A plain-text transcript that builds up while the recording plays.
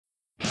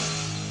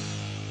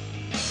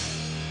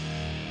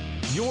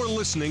You're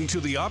listening to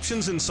the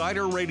Options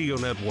Insider Radio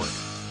Network.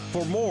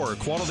 For more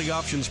quality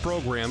options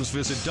programs,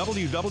 visit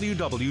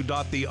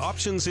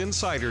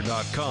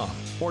www.theoptionsinsider.com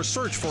or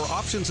search for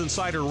Options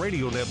Insider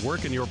Radio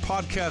Network in your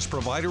podcast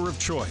provider of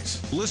choice.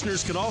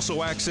 Listeners can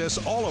also access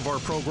all of our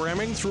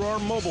programming through our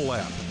mobile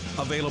app,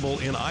 available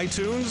in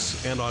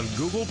iTunes and on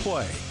Google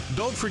Play.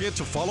 Don't forget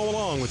to follow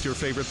along with your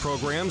favorite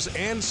programs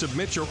and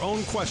submit your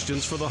own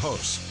questions for the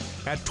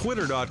hosts at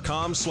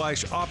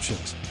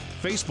twitter.com/options,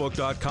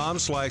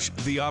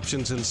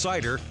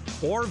 facebook.com/theoptionsinsider,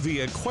 or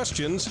via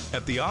questions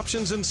at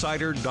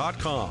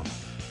theoptionsinsider.com.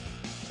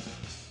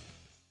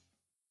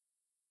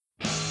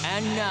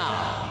 And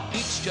now,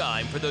 it's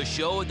time for the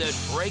show that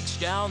breaks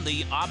down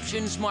the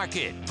options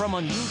market. From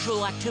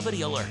unusual activity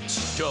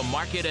alerts to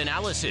market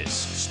analysis,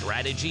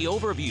 strategy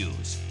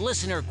overviews,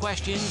 listener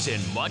questions,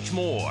 and much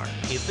more.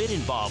 If it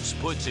involves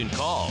puts and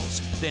calls,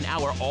 then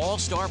our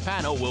all-star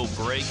panel will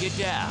break it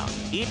down.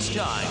 It's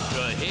time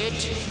to hit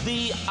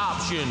the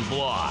option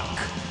block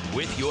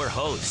with your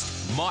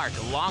host, Mark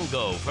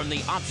Longo from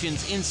the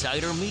Options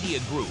Insider Media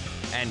Group,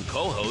 and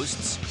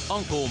co-hosts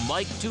Uncle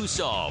Mike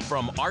Tosaw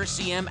from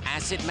RCM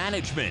Asset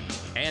Management,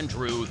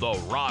 Andrew the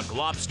Rock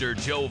Lobster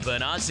Joe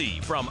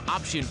Vanazzi from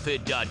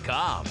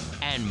OptionPit.com,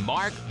 and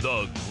Mark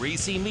the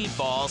Greasy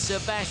Meatball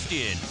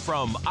Sebastian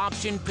from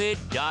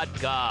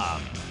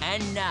OptionPit.com.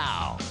 And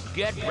now,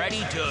 get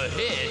ready to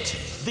hit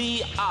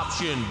the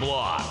option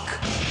block.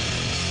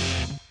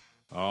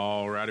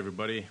 All right,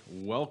 everybody,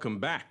 welcome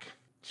back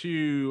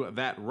to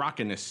that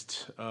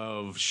rockinest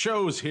of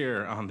shows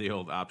here on the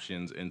old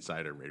Options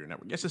Insider Radio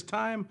Network. Yes, it's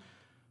time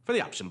for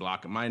the Option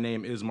Block. My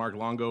name is Mark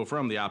Longo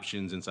from the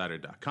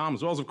OptionsInsider.com,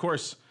 as well as, of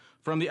course,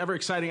 from the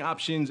ever-exciting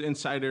Options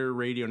Insider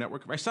Radio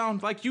Network. If I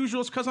sound like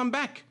usual, it's because I'm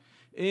back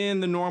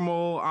in the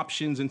normal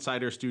Options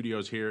Insider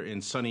studios here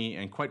in sunny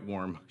and quite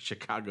warm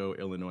Chicago,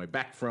 Illinois.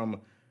 Back from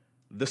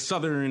the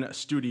southern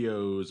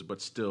studios,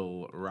 but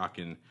still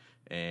rocking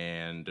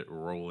and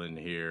rolling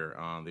here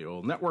on the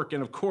old network.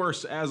 And of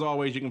course, as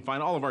always, you can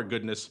find all of our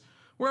goodness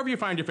wherever you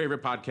find your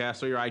favorite podcasts,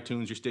 so your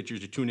iTunes, your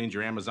Stitchers, your TuneIns,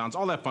 your Amazons,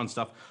 all that fun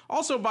stuff.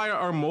 Also via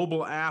our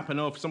mobile app. I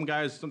know if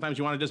sometimes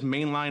you want to just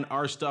mainline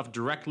our stuff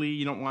directly.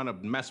 You don't want to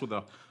mess with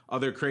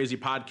other crazy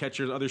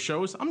podcatchers, other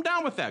shows. I'm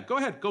down with that. Go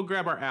ahead, go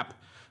grab our app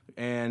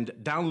and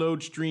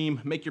download,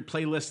 stream, make your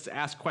playlists,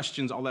 ask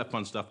questions, all that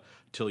fun stuff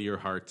till your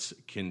heart's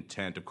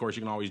content. Of course,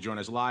 you can always join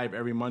us live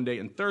every Monday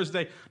and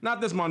Thursday.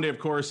 Not this Monday, of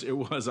course. It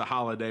was a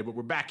holiday, but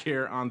we're back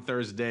here on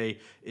Thursday.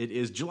 It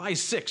is July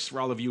 6th for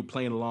all of you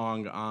playing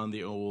along on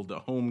the old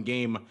home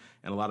game,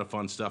 and a lot of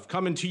fun stuff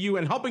coming to you.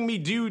 And helping me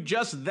do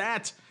just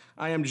that,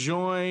 I am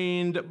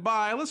joined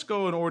by, let's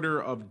go in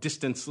order of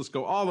distance. Let's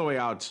go all the way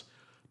out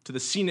to the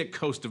scenic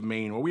coast of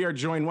Maine, where we are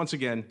joined once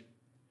again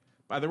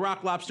by the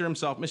Rock Lobster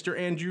himself, Mr.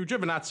 Andrew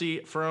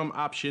Giovinazzi from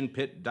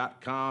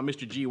OptionPit.com.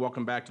 Mr. G,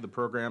 welcome back to the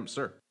program,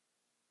 sir.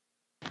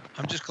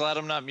 I'm just glad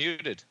I'm not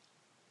muted.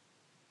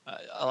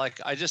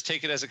 I just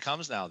take it as it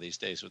comes now these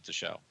days with the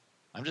show.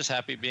 I'm just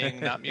happy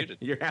being not muted.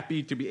 You're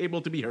happy to be able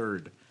to be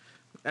heard.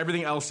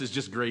 Everything else is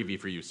just gravy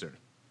for you, sir.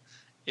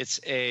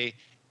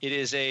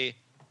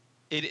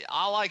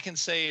 All I can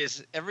say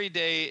is every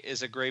day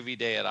is a gravy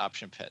day at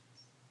Option Pit,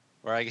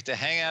 where I get to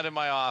hang out in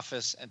my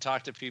office and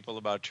talk to people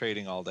about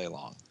trading all day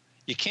long.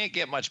 You can't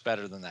get much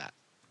better than that.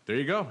 There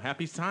you go.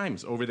 Happy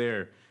times over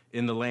there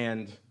in the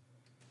land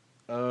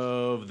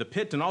of the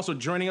pit. And also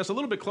joining us a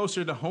little bit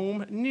closer to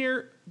home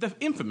near the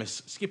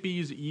infamous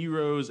Skippy's,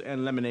 Euros,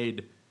 and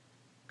Lemonade.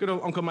 Good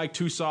old Uncle Mike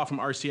Tosaw from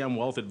RCM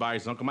Wealth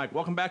Advisors. Uncle Mike,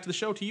 welcome back to the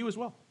show to you as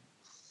well.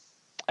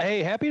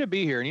 Hey, happy to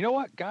be here. And you know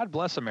what? God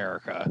bless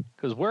America.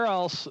 Because where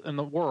else in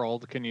the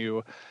world can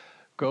you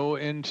go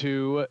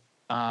into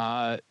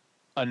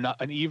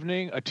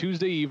a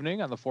Tuesday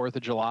evening on the 4th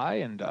of July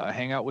and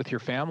hang out with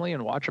your family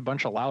and watch a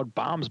bunch of loud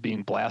bombs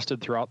being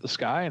blasted throughout the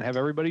sky and have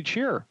everybody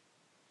cheer?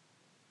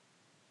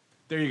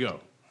 There you go.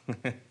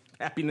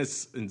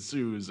 Happiness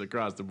ensues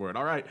across the board.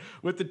 All right,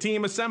 with the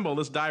team assembled,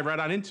 let's dive right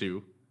on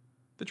into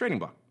the trading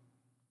block.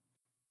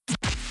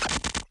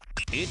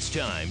 It's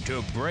time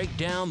to break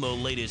down the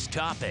latest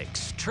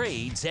topics,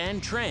 trades,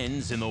 and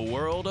trends in the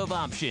world of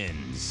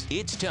options.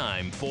 It's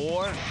time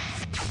for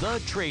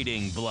the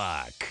Trading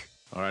Block.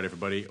 All right,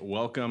 everybody,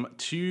 welcome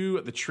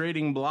to the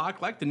Trading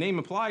Block. Like the name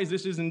implies,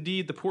 this is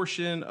indeed the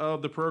portion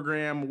of the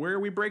program where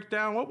we break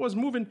down what was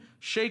moving,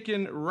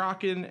 shaking,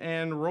 rocking,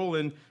 and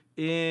rolling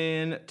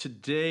in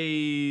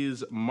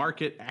today's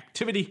market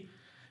activity.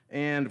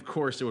 And, of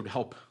course, it would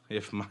help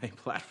if my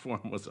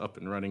platform was up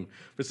and running.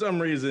 For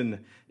some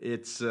reason,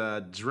 it's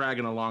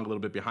dragging along a little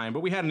bit behind.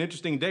 But we had an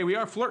interesting day. We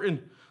are flirting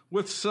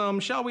with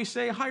some, shall we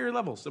say, higher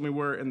levels than we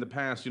were in the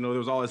past. You know, there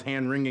was all this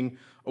hand-wringing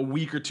a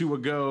week or two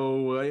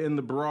ago in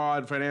the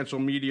broad financial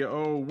media.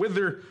 Oh,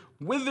 wither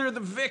the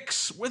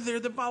VIX, wither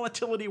the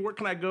volatility. Where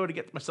can I go to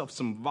get myself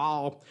some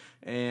vol?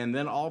 And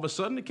then all of a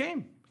sudden it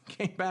came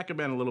back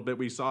again a little bit.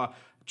 We saw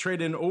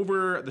trading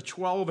over the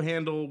 12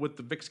 handle with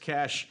the VIX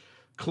cash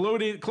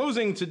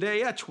Closing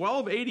today at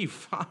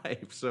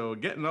 1285. So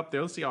getting up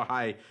there. Let's see how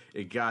high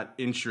it got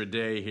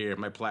intraday here.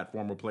 My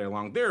platform will play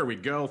along. There we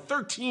go.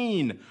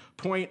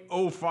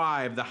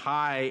 13.05, the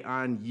high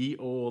on ye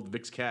old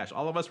VIX Cash.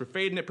 All of us were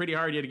fading it pretty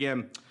hard yet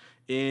again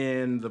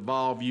in the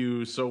vol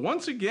view. So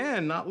once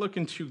again, not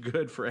looking too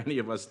good for any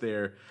of us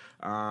there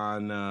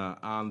on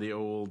the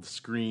old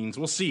screens.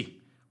 We'll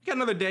see. We got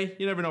another day.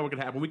 You never know what could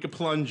happen. We could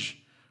plunge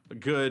a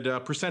good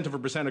percent of a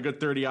percent, a good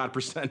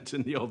 30-odd%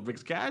 in the old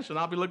VIX Cash, and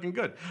I'll be looking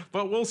good.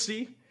 But we'll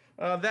see.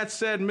 That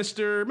said,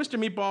 Mr.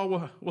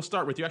 Meatball, we'll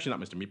start with you. Actually,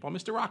 not Mr. Meatball,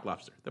 Mr. Rock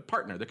Lobster, the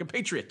partner, the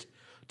compatriot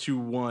to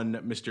one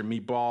Mr.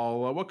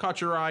 Meatball. What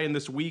caught your eye in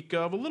this week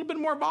of a little bit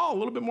more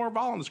vol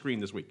on the screen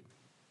this week?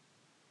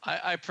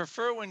 I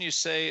prefer when you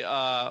say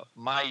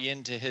my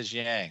yin to his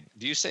yang.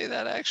 Do you say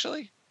that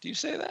actually? Do you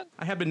say that?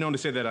 I have been known to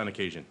say that on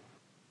occasion.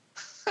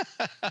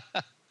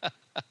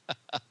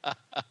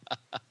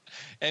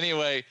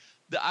 Anyway,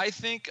 I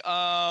think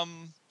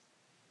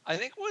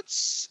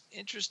what's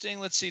interesting,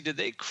 let's see, did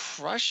they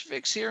crush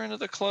VIX here into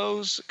the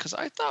close? Because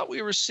I thought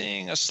we were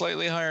seeing a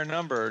slightly higher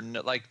number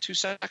like 2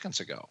 seconds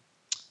ago.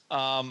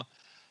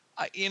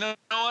 You know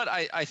what?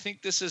 I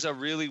think this is a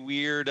really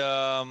weird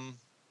I'm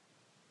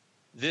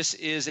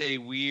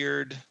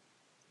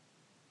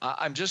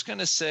just going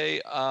to say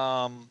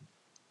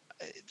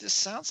this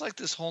sounds like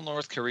this whole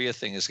North Korea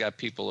thing has got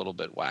people a little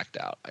bit whacked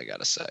out, I got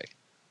to say.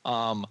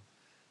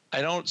 I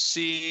don't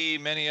see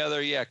many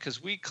other,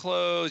 because we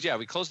closed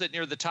it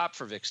near the top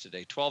for VIX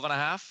today,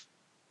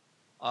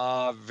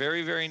 12.5.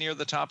 Very, very near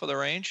the top of the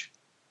range.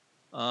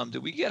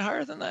 Did we get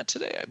higher than that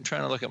today? I'm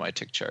trying to look at my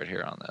tick chart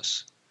here on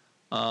this.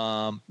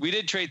 We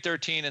did trade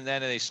 13, and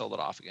then they sold it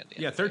off again.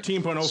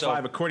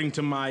 13.05 according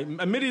to my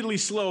admittedly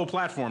slow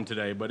platform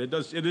today, but it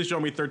is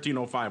showing me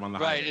 13.05 on the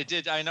high. Right, it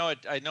did. I know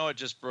it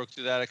just broke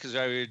through that because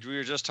we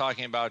were just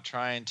talking about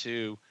trying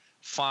to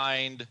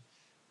find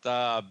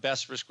the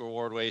best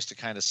risk-reward ways to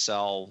kind of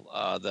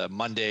sell the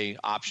Monday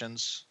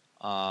options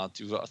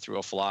through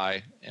a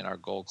fly in our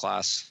gold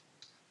class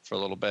for a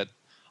little bit.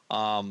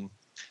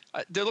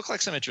 There look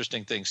like some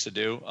interesting things to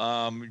do.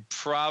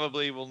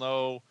 Probably will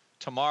know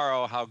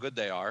tomorrow how good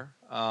they are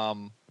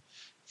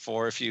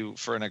for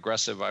an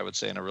aggressive, I would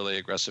say, in a really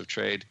aggressive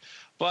trade.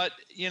 But,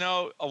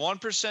 a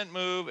 1%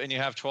 move and you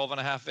have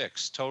 12.5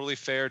 VIX. Totally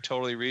fair,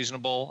 totally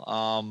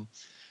reasonable,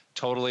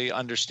 totally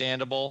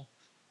understandable.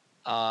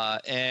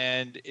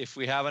 And if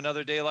we have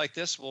another day like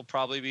this, we'll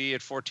probably be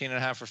at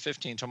 14.5 or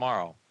 15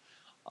 tomorrow.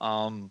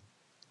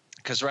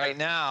 Because right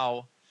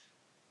now,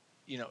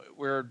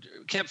 we're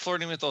kept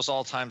flirting with those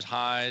all-time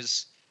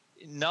highs.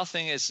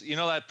 Nothing is,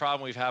 that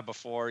problem we've had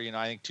before.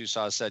 I think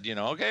Tosaw said,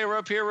 okay, we're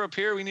up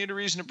here. We need a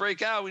reason to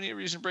break out.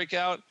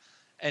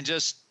 And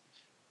just,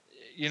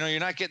 you're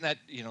not getting that,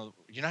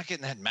 you're not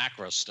getting that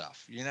macro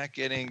stuff. You're not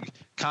getting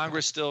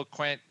Congress still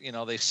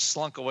they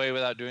slunk away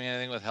without doing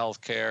anything with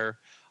healthcare.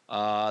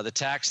 The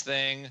tax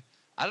thing,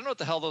 I don't know what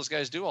the hell those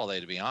guys do all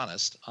day, to be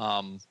honest,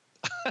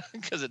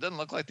 because it doesn't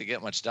look like they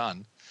get much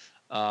done.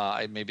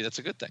 Maybe that's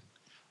a good thing.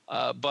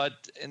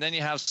 And then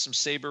you have some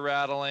saber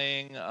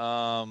rattling,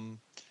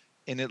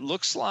 and it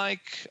looks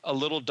like a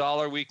little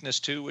dollar weakness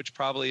too, which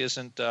probably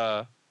isn't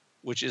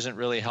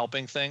really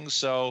helping things.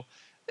 So,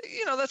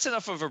 that's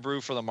enough of a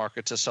brew for the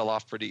market to sell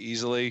off pretty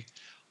easily.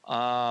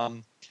 But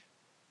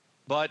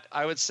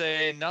I would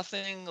say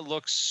nothing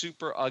looks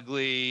super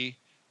ugly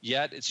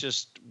yet. It's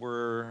just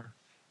the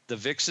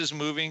VIX is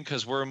moving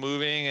because we're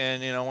moving,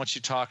 and once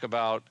you talk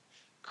about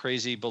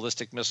crazy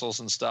ballistic missiles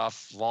and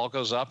stuff, vol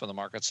goes up and the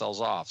market sells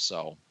off.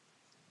 So,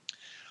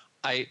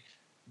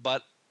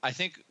 but I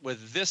think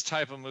with this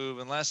type of move,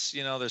 unless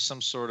there's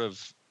some sort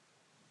of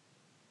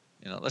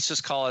let's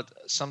just call it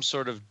some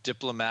sort of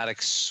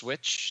diplomatic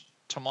switch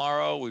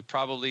tomorrow, we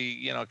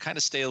probably kind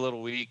of stay a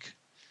little weak,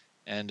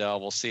 and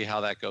we'll see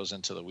how that goes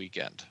into the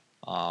weekend.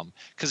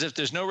 Because if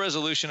there's no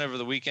resolution over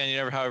the weekend, you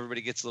know how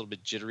everybody gets a little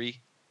bit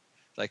jittery.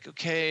 Like,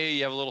 okay,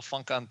 you have a little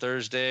funk on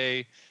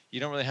Thursday. You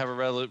don't really have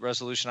a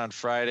resolution on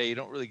Friday. You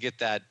don't really get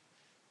that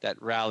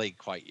rally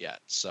quite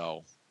yet.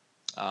 So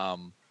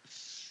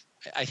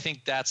I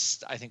think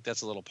that's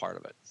a little part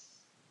of it.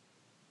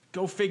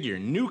 Go figure.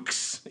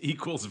 Nukes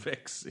equals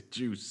VIX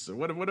juice. So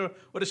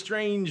what a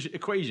strange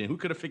equation. Who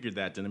could have figured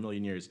that in a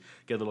million years?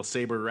 Get a little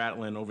saber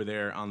rattling over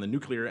there on the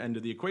nuclear end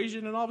of the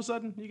equation, and all of a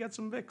sudden you got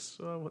some VIX.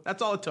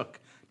 That's all it took.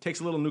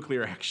 Takes a little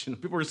nuclear action.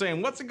 People were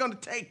saying, what's it going to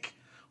take?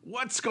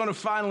 What's going to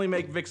finally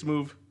make VIX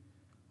move?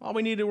 All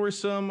we needed were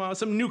some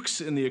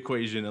nukes in the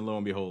equation, and lo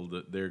and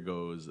behold, there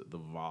goes the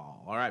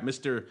vol. All right,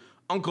 Mr.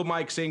 Uncle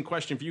Mike, same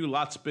question for you.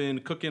 Lots been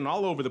cooking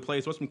all over the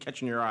place. What's been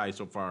catching your eye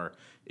so far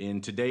in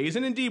today's?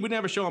 And indeed, we didn't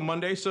have a show on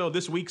Monday, so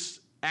this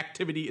week's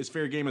activity is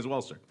fair game as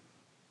well, sir.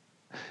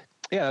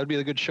 Yeah, that would be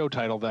a good show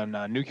title then.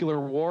 Nuclear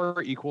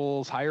war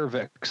equals higher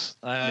VIX.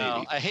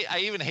 I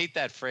even hate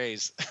that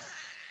phrase.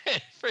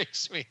 It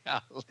freaks me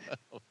out a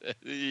little bit.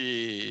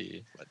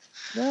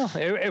 No,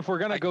 if we're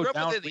going to go down,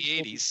 down in the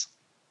 80s.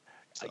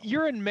 So.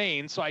 You're in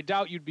Maine, so I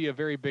doubt you'd be a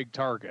very big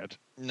target.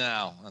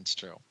 No, that's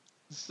true.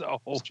 So,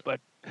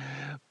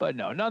 But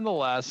no,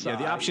 nonetheless. Yeah,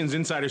 the Options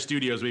Insider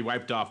Studios we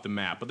wiped off the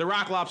map, but the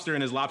rock lobster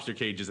in his lobster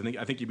cages,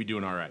 I think you'd be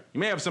doing all right. You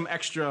may have some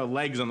extra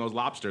legs on those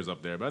lobsters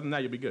up there, but other than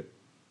that, you'll be good.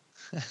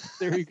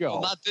 There you go.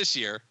 Well, not this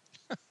year.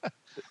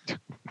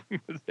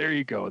 There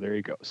you go.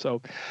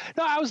 So,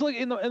 no, I was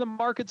looking in the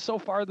market so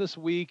far this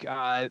week.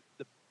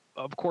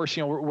 Of course,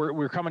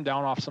 we're coming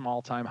down off some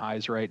all-time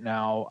highs right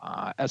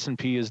now.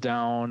 S&P is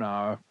down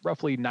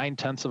roughly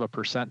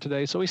 0.9%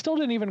 today, so we still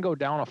didn't even go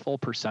down a full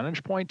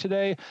percentage point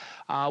today.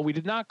 We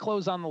did not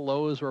close on the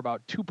lows. We're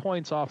about 2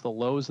 points off the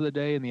lows of the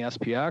day in the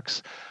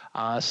SPX.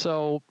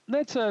 So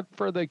that's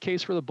for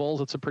the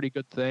bulls. It's a pretty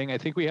good thing. I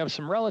think we have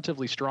some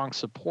relatively strong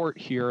support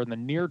here in the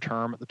near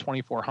term at the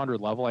 2,400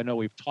 level. I know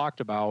we've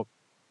talked about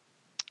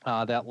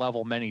that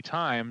level many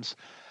times.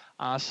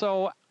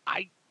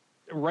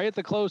 Right at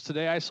the close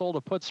today, I sold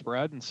a put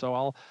spread, and so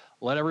I'll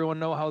let everyone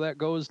know how that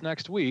goes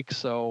next week.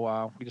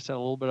 So we just had a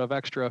little bit of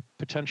extra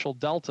potential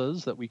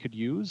deltas that we could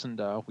use,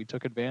 and we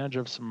took advantage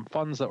of some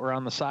funds that were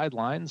on the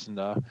sidelines, and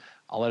I'll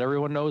let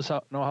everyone know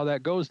how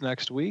that goes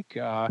next week,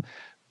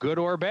 good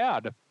or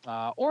bad,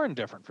 or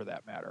indifferent for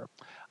that matter.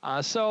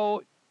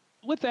 So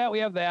with that, we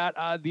have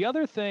that. The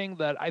other thing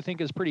that I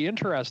think is pretty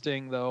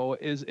interesting, though,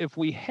 is if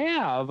we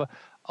have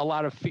a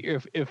lot of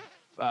fear, if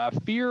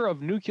fear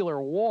of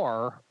nuclear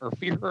war or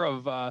fear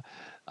of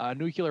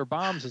nuclear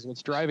bombs is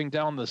what's driving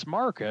down this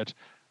market,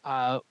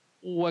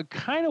 what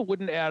kind of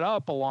wouldn't add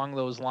up along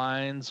those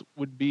lines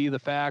would be the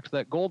fact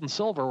that gold and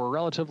silver were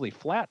relatively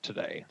flat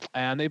today,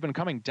 and they've been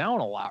coming down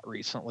a lot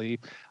recently.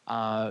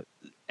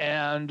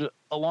 And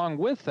along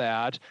with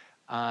that,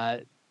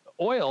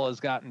 oil has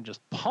gotten just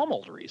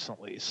pummeled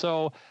recently.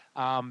 So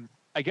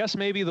I guess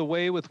maybe the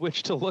way with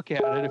which to look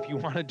at it, if you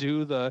want to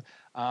do the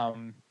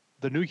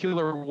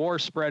nuclear war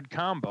spread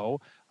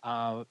combo,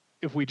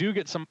 if we do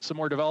get some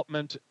more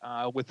development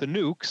with the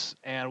nukes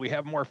and we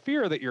have more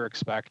fear that you're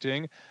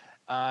expecting,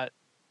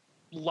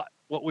 what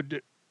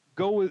would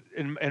go with,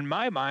 in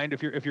my mind,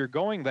 if you're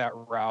going that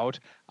route,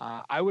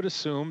 I would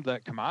assume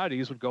that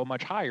commodities would go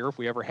much higher if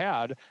we ever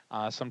had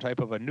some type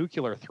of a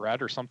nuclear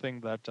threat or something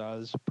that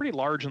is pretty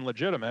large and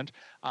legitimate.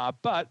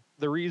 But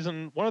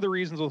one of the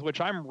reasons with which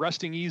I'm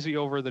resting easy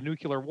over the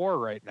nuclear war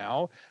right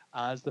now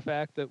is the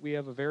fact that we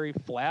have a very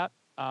flat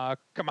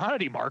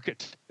commodity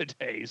market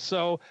today.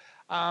 So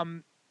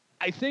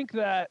I think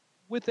that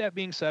with that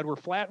being said, we're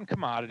flat in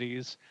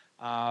commodities.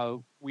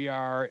 We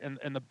are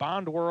in the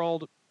bond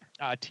world.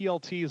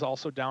 TLT is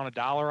also down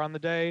 $1 on the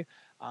day,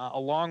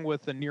 along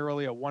with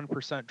nearly a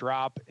 1%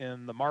 drop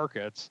in the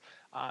markets.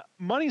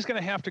 Money's going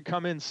to have to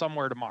come in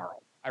somewhere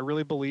tomorrow. I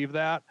really believe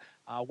that.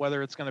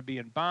 Whether it's going to be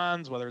in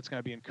bonds, whether it's going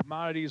to be in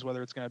commodities,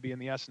 whether it's going to be in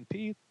the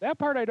S&P, that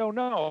part I don't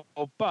know.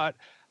 But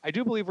I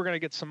do believe we're going to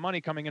get some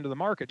money coming into the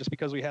market just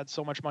because we had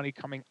so much money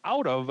coming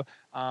out of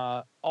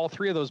all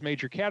three of those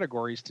major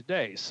categories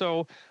today.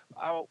 So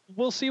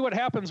we'll see what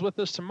happens with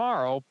this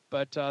tomorrow.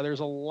 But there's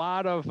a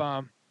lot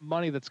of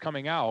money that's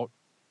coming out,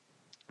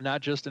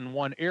 not just in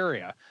one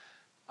area.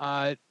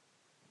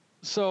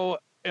 So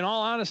in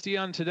all honesty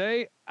on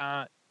today,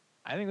 I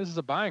think this is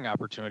a buying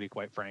opportunity,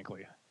 quite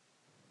frankly.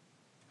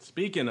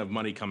 Speaking of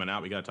money coming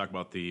out, we got to talk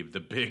about the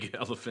big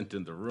elephant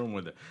in the room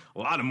where a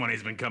lot of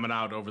money's been coming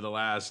out over the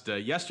last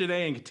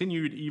yesterday and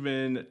continued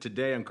even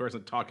today. Of course,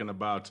 I'm talking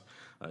about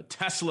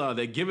Tesla.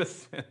 They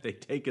giveth, they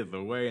taketh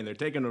away, and they're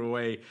taking it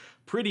away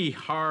pretty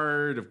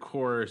hard. Of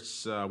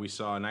course, we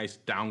saw a nice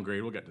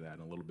downgrade. We'll get to that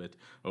in a little bit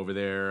over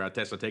there.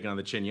 Tesla taking on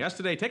the chin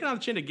yesterday, taking on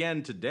the chin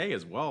again today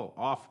as well,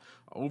 off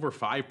over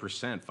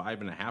 5%,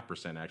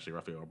 5.5% actually,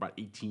 roughly, or about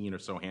 18 or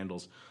so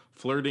handles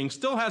flirting.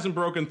 Still hasn't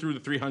broken through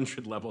the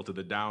 300 level to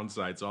the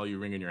downside, so all you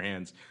ring in your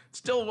hands.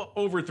 Still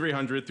over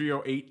 300,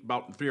 308,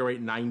 about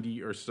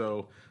 308.90 or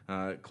so,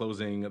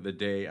 closing the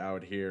day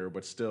out here,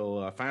 but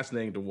still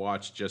fascinating to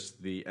watch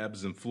just the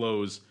ebbs and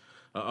flows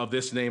of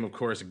this name. Of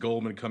course,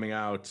 Goldman coming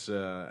out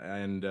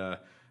and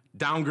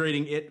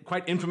downgrading it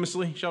quite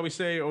infamously, shall we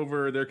say,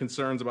 over their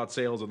concerns about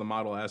sales of the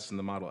Model S and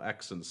the Model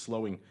X and the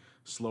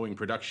slowing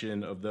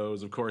production of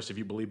those. Of course, if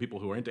you believe people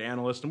who are into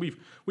analysts, and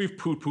we've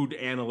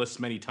poo-pooed analysts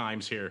many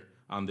times here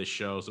on this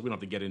show, so we don't have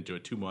to get into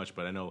it too much,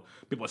 but I know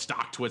people at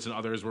StockTwits and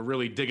others were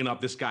really digging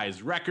up this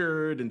guy's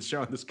record and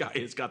showing this guy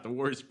has got the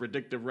worst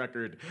predictive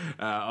record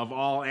of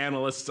all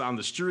analysts on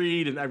the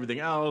street and everything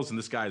else, and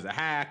this guy's a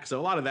hack. So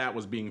a lot of that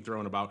was being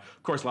thrown about.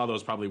 Of course, a lot of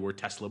those probably were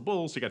Tesla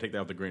bulls, so you got to take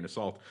that with a grain of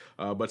salt,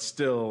 but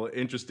still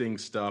interesting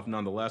stuff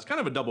nonetheless. Kind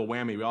of a double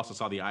whammy. We also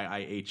saw the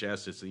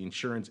IIHS, it's the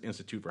Insurance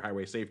Institute for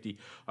Highway Safety,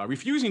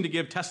 refusing to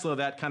give Tesla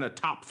that kind of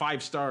top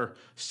 5-star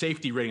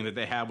safety rating that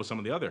they have with some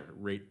of the other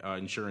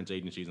insurance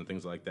agencies and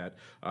things like that.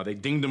 They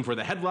dinged them for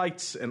the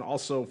headlights and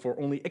also for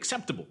only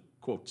acceptable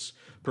quotes,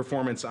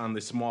 performance on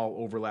the small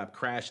overlap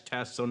crash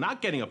test. So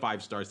not getting a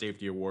 5-star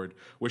safety award,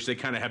 which they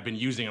kind of have been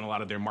using in a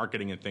lot of their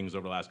marketing and things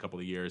over the last couple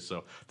of years.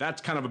 So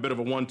that's kind of a bit of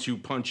a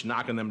 1-2 punch,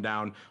 knocking them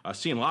down.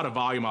 Seeing a lot of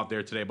volume out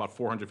there today, about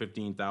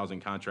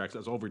 415,000 contracts.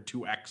 That's over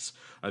 2x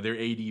their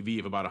ADV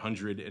of about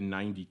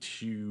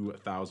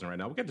 192,000 right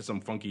now. We'll get to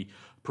some funky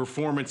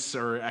performance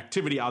or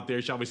activity out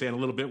there, shall we say, in a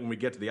little bit when we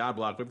get to the odd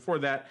block. But before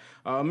that,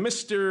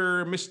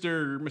 Mr.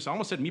 I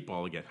almost said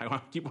meatball again. I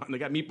got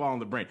meatball in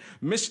the brain.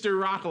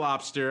 Mr. Rock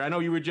Lobster, I know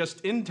you were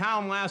just in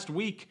town last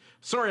week.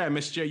 Sorry I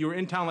missed you. You were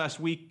in town last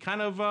week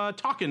kind of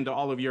talking to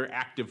all of your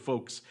active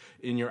folks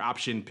in your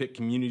option pit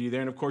community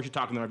there. And, of course, you're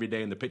talking to them every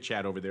day in the pit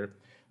chat over there.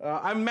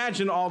 I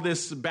imagine all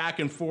this back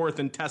and forth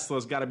and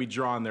Tesla's got to be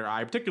drawing their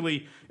eye,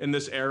 particularly in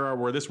this era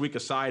where this week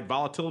aside,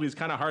 volatility is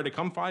kind of hard to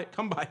come by.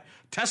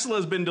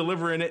 Tesla's been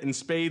delivering it in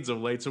spades of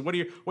late. So what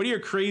are your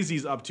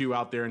crazies up to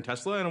out there in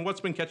Tesla, and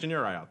what's been catching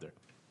your eye out there?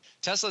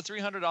 Tesla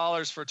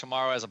 $300 for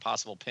tomorrow as a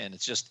possible pin.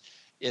 It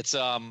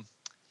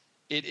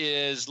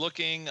is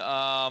looking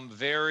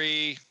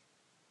very.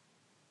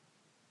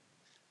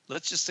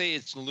 Let's just say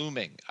it's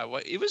looming.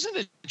 It wasn't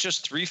it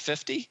just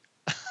 350.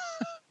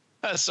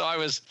 So I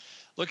was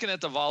looking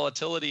at the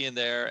volatility in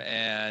there,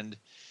 and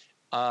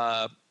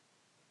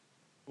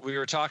we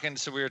were talking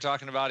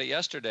about it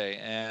yesterday,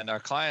 and our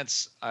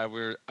clients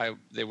we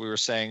were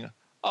saying,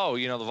 oh,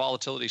 the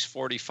volatility is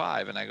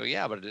 45, and I go,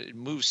 yeah, but it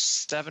moves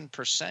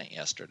 7%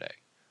 yesterday.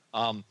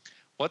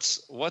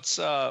 What's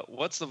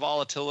the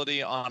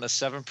volatility on a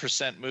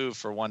 7% move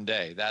for one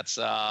day? That's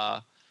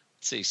let's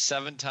see,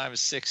 7 times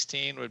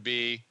 16 would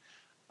be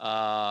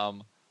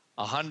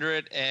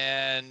 100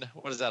 and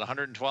what is that?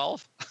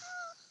 112.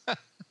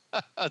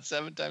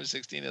 7 times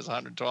 16 is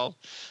 112.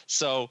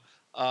 So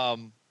I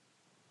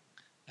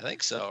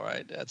think so,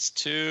 right? That's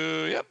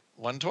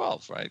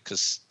 112, right?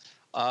 Because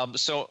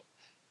so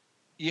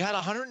you had a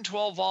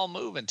 112 vol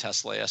move in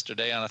Tesla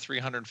yesterday on a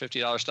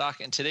 $350 stock,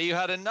 and today you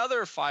had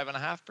another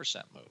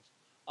 5.5%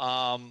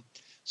 move.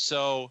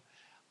 So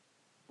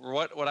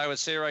what I would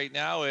say right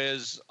now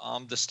is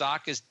the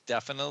stock is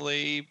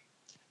definitely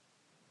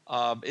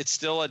it's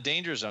still a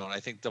danger zone. I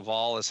think the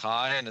vol is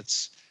high, and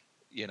it's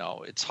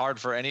hard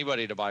for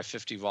anybody to buy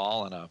 50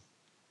 vol in a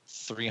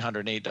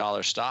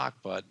 $308 stock,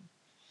 but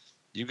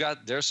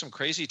there's some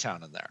crazy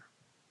town in there.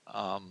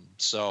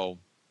 So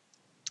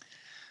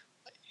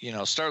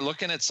start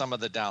looking at some of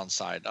the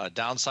downside.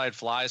 Downside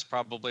flies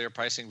probably are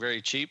pricing very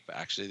cheap.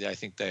 Actually, I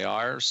think they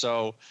are.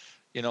 So,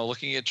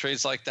 looking at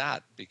trades like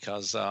that,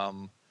 because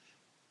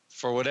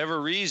for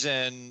whatever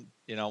reason,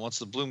 once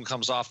the bloom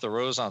comes off the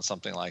rose on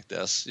something like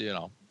this,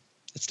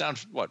 it's down,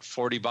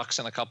 $40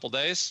 in a couple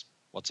days?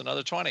 What's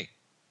another 20?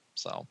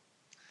 So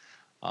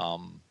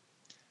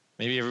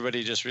maybe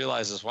everybody just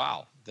realizes,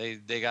 wow,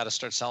 they got to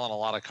start selling a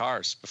lot of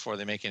cars before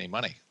they make any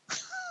money.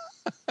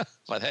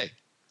 But hey.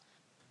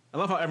 I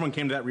love how everyone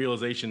came to that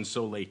realization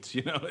so late.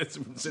 It's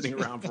been sitting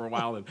around for a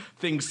while, and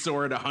things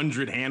soared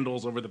 100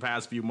 handles over the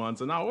past few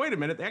months. And now, wait a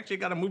minute, they actually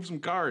got to move some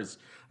cars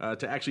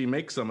to actually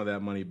make some of that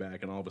money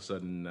back. And all of a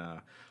sudden,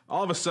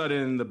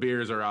 the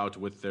beers are out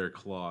with their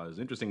claws.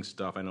 Interesting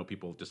stuff. I know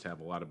people just have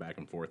a lot of back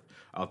and forth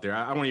out there.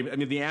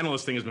 The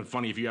analyst thing has been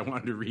funny. If you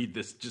wanted to read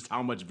this, just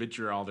how much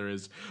vitriol there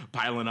is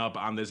piling up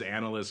on this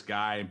analyst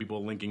guy, and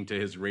people linking to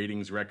his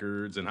ratings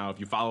records, and how if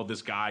you follow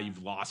this guy,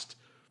 you've lost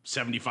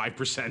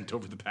 75%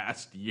 over the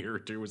past year or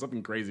two, or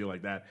something crazy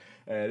like that.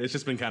 It's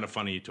just been kind of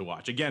funny to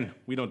watch. Again,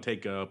 we don't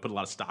put a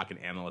lot of stock in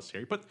analysts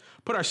here, but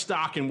put our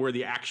stock in where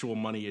the actual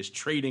money is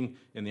trading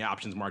in the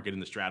options market, in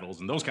the straddles,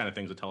 and those kind of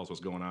things that tell us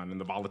what's going on in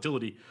the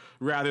volatility,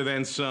 rather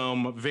than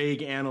some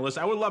vague analysts.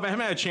 I haven't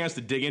had a chance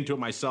to dig into it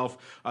myself.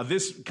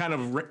 This kind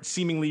of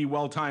seemingly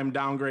well-timed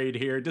downgrade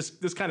here,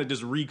 this kind of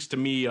just reeks to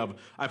me of,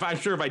 I'm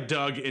sure if I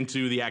dug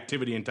into the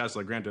activity in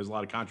Tesla, granted there's a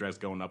lot of contracts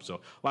going up, so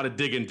a lot of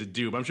digging to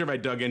do, but I'm sure if I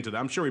dug into that,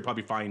 I'm sure we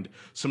probably find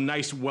some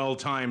nice,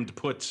 well-timed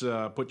put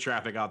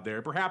traffic out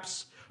there.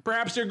 Perhaps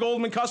they're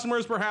Goldman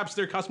customers. Perhaps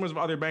they're customers of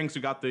other banks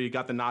who got the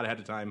nod ahead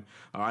of time.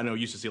 I know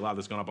you used to see a lot of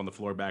this going up on the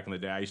floor back in the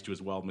day. I used to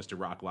as well, Mr.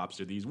 Rock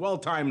Lobster. These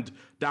well-timed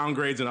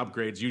downgrades and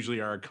upgrades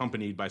usually are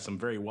accompanied by some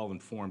very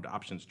well-informed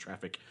options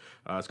traffic.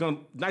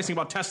 Nice thing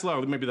about Tesla,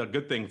 or maybe the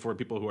good thing for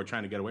people who are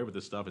trying to get away with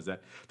this stuff, is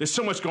that there's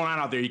so much going on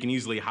out there you can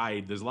easily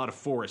hide. There's a lot of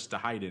forest to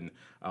hide in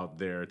out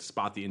there to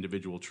spot the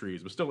individual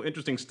trees. But still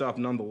interesting stuff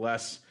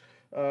nonetheless.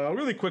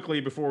 Really quickly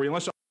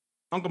unless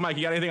Uncle Mike,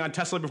 you got anything on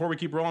Tesla before we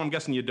keep rolling? I'm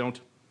guessing you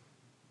don't.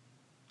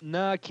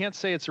 No, I can't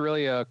say it's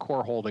really a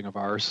core holding of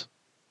ours.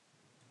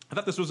 I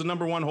thought this was the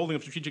number one holding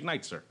of Strategic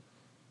Night, sir.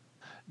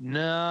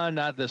 No,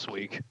 not this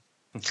week.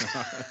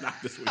 Not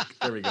this week.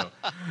 There we go.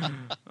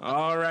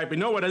 All right. But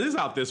you know what is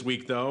out this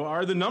week, though,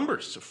 are the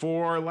numbers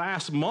for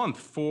last month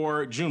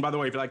for June. By the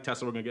way, if you like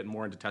Tesla, we're going to get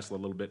more into Tesla a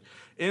little bit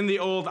in the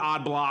old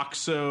odd block.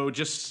 So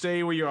just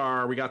stay where you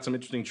are. We got some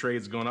interesting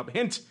trades going up.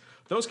 Hint,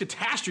 those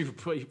catastrophe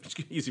puts,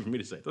 easy for me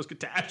to say, those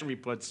catastrophe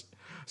puts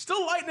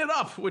still lighting it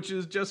up, which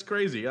is just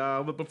crazy.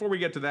 But before we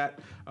get to that,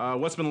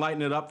 what's been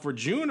lighting it up for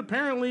June?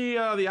 Apparently,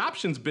 the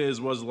options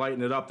biz was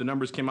lighting it up. The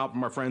numbers came out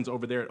from our friends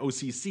over there at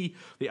OCC,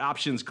 the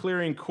Options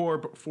Clearing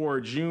Corp for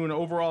June.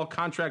 Overall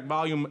contract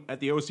volume at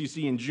the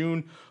OCC in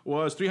June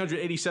was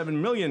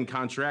 387 million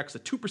contracts, a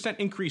 2%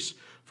 increase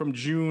from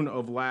June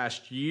of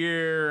last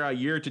year.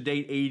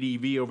 Year-to-date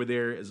ADV over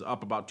there is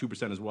up about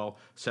 2% as well,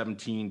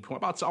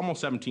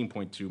 almost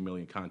 17.2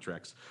 million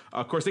contracts.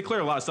 Of course, they clear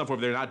a lot of stuff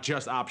over there, not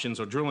just options,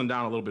 so drilling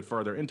down a little bit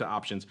further into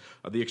options.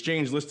 The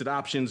exchange-listed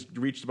options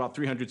reached about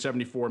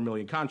 374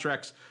 million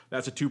contracts.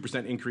 That's a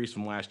 2% increase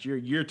from last year.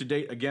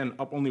 Year-to-date, again,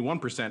 up only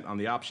 1% on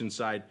the options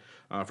side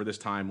for this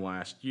time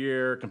last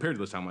year, compared to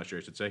this time last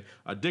year, I should say.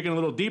 Digging a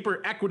little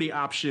deeper, equity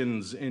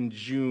options in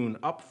June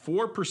up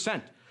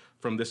 4%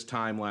 from this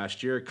time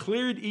last year.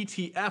 Cleared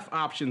ETF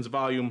options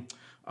volume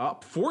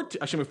up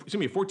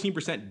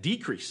 14%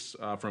 decrease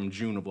from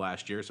June of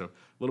last year. So a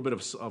little bit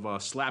of a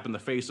slap in the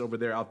face over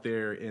there out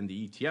there in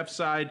the ETF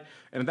side.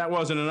 And if that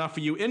wasn't enough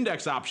for you,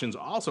 index options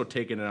also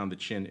taking it on the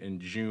chin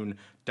in June,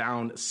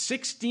 down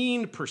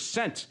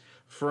 16%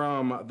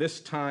 from this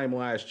time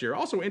last year.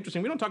 Also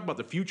interesting, we don't talk about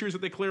the futures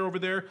that they clear over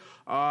there,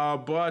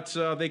 but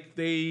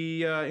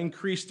they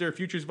increased their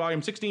futures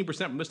volume 16%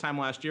 from this time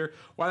last year.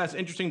 Why that's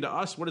interesting to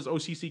us, what does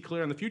OCC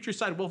clear on the futures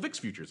side? Well, VIX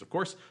futures, of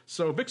course.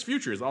 So VIX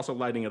futures also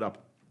lighting it up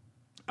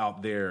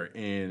out there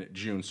in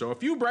June. So a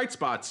few bright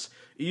spots,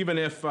 even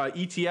if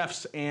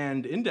ETFs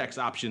and index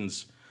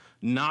options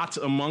not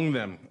among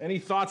them. Any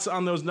thoughts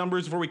on those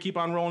numbers before we keep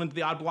on rolling into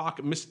the odd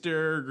block,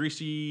 Mr.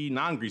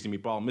 Non-Greasy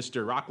Meatball,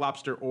 Mr. Rock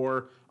Lobster,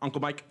 or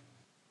Uncle Mike?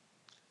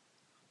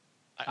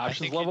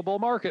 Options lovable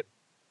market.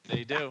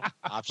 They do.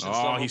 Options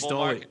lovable lovable he stole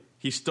market. it.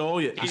 He stole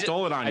it. He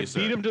stole it on you,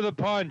 sir. I beat him to the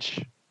punch.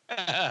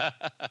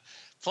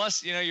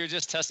 Plus, you're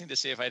just testing to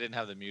see if I didn't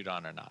have the mute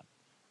on or not.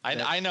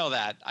 I know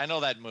that. I know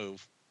that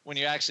move. When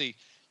you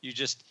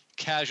just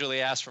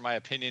casually ask for my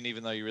opinion,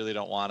 even though you really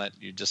don't want it.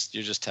 You're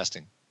just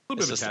testing. A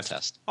little bit of a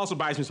test. Also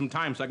buys me some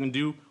time so I can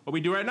do what we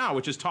do right now,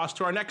 which is toss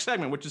to our next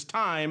segment, which is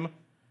time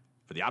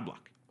for the odd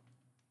block.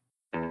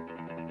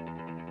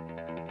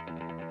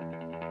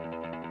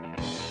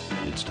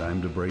 It's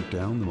time to break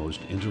down the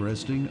most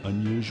interesting,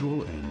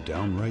 unusual, and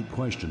downright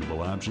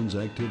questionable options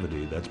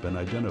activity that's been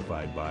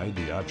identified by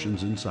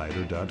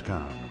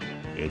theoptionsinsider.com.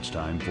 It's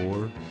time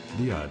for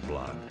the odd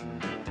block.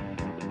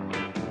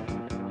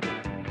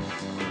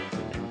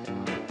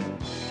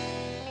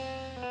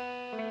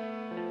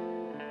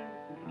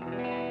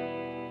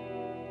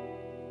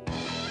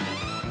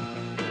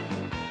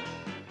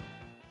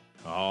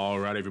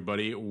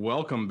 Everybody,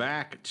 welcome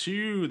back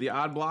to the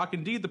Odd Block,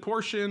 indeed the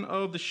portion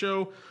of the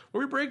show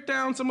where we break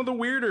down some of the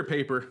weirder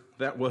paper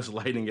that was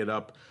lighting it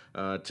up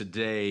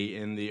today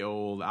in the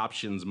old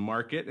options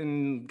market.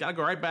 And gotta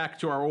go right back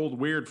to our old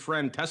weird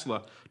friend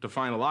Tesla to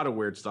find a lot of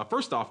weird stuff.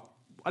 First off,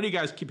 why do you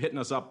guys keep hitting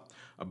us up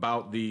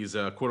about these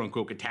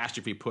quote-unquote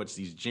catastrophe puts,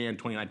 these Jan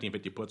 2019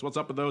 50 puts? What's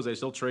up with those? Are they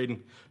still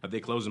trading? Have they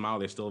closed them out? Are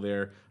they still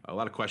there? A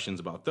lot of questions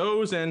about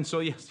those. And so,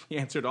 yes, the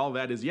answer to all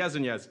that is yes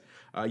and yes.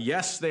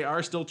 Yes, they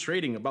are still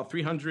trading, about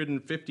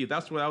 350.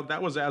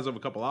 That was as of a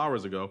couple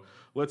hours ago.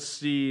 Let's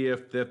see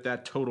if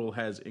that total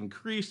has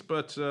increased,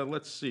 but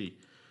let's see.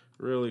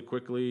 Really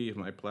quickly, if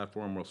my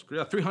platform will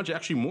screw. 300,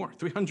 actually more,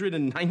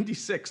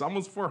 396,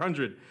 almost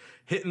 400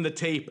 hitting the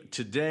tape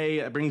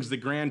today. That brings the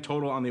grand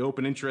total on the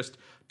open interest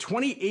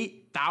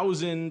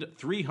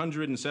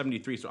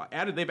 28,373. So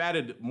they've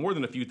added more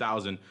than a few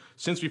thousand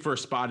since we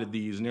first spotted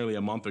these nearly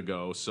a month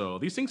ago. So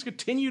these things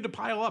continue to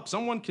pile up.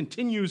 Someone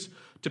continues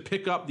to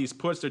pick up these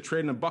puts. They're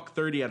trading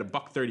 $1.30 at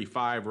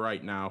 $1.35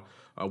 right now.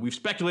 We've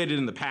speculated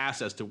in the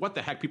past as to what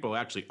the heck people are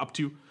actually up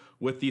to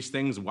with these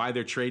things, why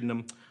they're trading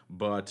them.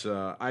 But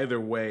either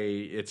way,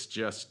 it's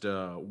just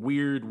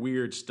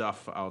weird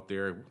stuff out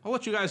there. I'll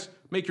let you guys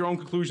make your own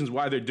conclusions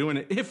why they're doing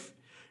it.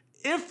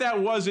 If that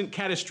wasn't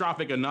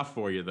catastrophic enough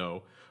for you,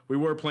 though, we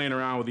were playing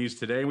around with these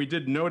today, and we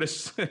did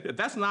notice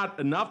that's not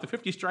enough. The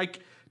 50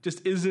 strike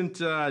just isn't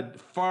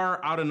far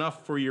out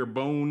enough for your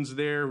bones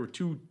there, or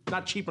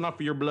not cheap enough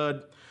for your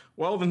blood.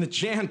 Well, then the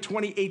Jan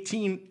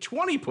 2018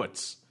 20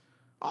 puts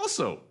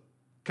also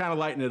kind of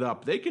lighting it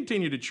up. They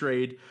continue to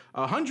trade.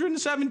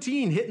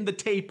 117 hitting the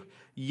tape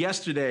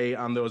yesterday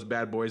on those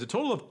bad boys. A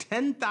total of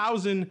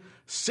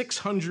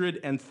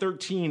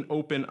 10,613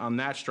 open on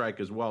that strike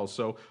as well.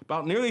 So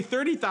about nearly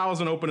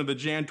 30,000 open of the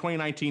Jan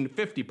 2019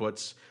 50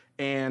 puts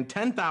and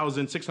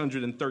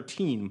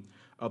 10,613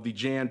 of the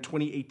Jan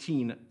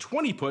 2018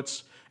 20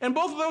 puts. And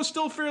both of those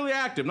still fairly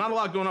active. Not a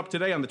lot going up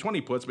today on the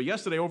 20 puts, but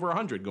yesterday over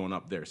 100 going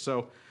up there.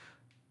 So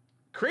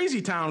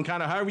crazy town,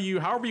 kind of however you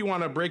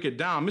want to break it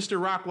down.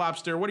 Mr. Rock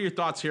Lobster, what are your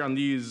thoughts here on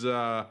these?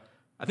 I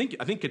think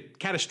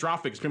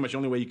catastrophic is pretty much the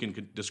only way you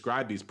can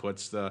describe these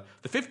puts. The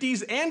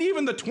 50s and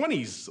even the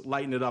 20s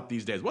lighten it up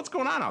these days. What's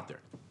going on out there?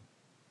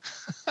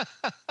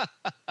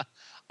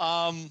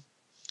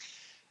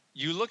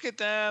 You look at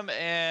them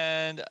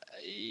and,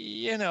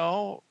 it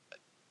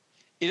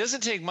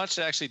doesn't take much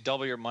to actually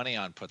double your money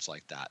on puts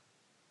like that.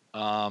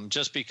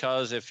 Just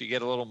because if you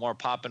get a little more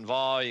pop and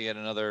vol, you get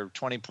another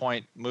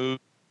 20-point move.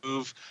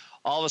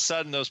 All of a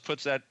sudden, those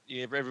puts that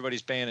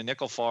everybody's paying a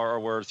nickel for are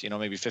worth,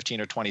 maybe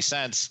 15 or 20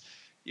 cents,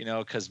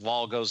 because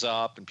vol goes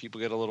up and people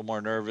get a little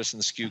more nervous and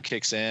the skew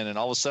kicks in, and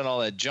all of a sudden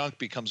all that junk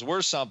becomes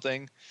worth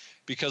something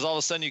because all of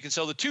a sudden you can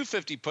sell the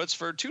 250 puts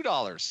for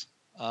 $2.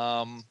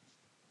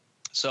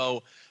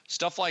 So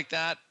stuff like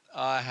that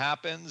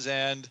happens,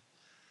 and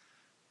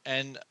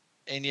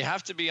you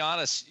have to be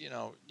honest.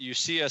 You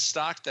see a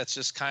stock that's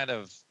just kind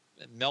of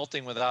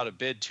melting without a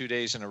bid 2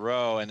 days in a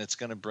row, and it's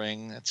going to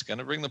bring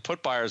the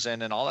put buyers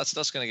in, and all that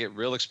stuff's going to get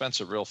real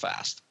expensive real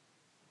fast.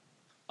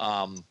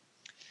 And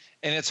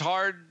it's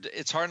hard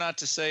not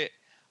to say.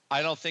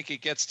 I don't think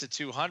it gets to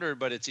 200,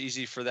 but it's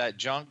easy for that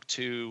junk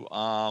to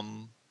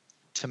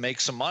make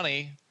some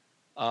money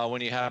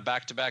when you have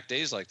back-to-back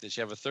days like this.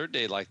 You have a third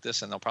day like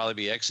this, and they'll probably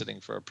be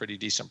exiting for a pretty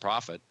decent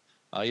profit.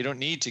 You don't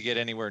need to get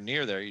anywhere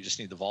near there. You just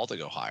need the vol to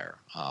go higher.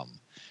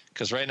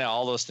 Because right now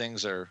all those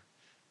things are,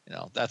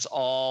 that's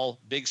all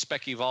big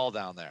specky vol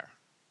down there.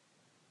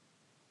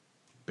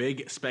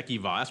 Big specky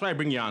vol. That's why I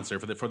bring you on, sir,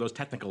 for those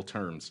technical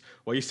terms.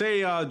 Well, you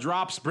say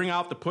drops bring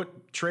out the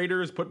put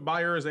traders, put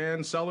buyers,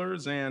 and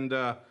sellers, and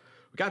we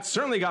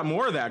certainly got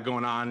more of that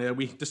going on.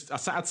 We just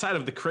outside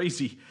of the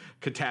crazy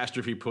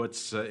catastrophe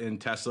puts in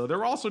Tesla, there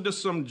were also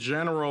just some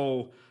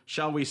general,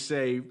 shall we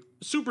say,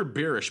 super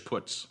bearish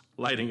puts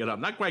lighting it up.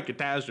 Not quite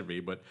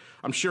catastrophe, but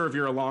I'm sure if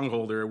you're a long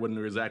holder, it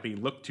wouldn't exactly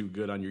look too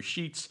good on your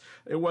sheets.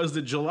 It was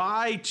the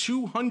July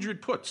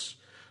 200 puts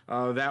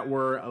that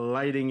were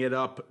lighting it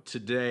up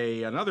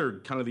today. Another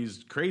kind of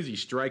these crazy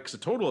strikes, a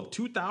total of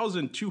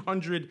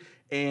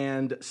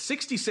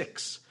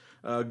 2,266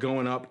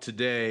 going up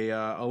today.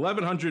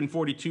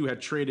 1,142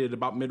 had traded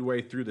about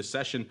midway through the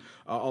session.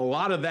 A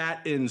lot of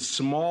that in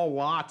small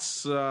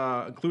lots,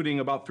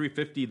 including about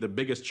 350, the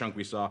biggest chunk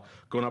we saw,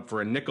 going up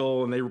for a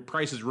nickel, and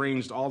prices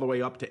ranged all the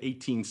way up to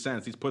 18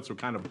 cents. These puts were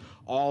kind of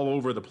all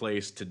over the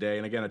place today,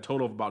 and again, a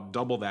total of about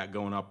double that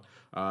going up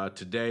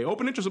today.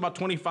 Open interest about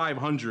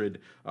 2,500,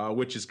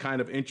 which is kind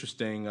of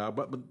interesting,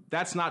 but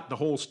that's not the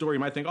whole story.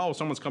 You might think, oh,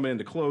 someone's coming in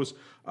to close.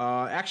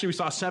 Actually, we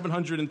saw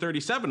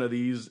 737 of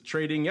these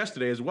trading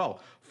yesterday as well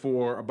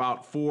for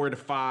about 4 to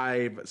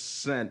 5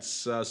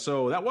 cents.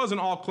 So that wasn't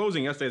all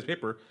closing yesterday's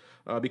paper.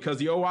 Because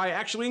the OI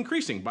actually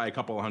increasing by a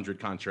couple of hundred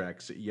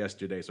contracts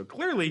yesterday. So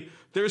clearly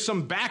there's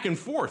some back and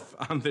forth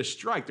on this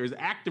strike. There's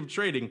active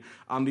trading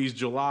on these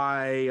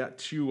July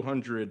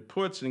 200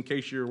 puts. In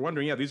case you're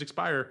wondering, these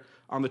expire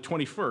on the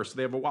 21st.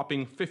 They have a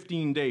whopping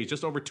 15 days,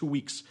 just over 2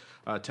 weeks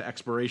to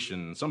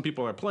expiration. Some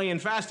people are playing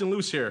fast and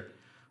loose here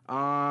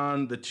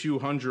on the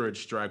 200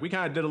 strike. We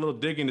kind of did a little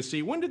digging to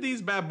see when did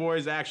these bad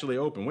boys actually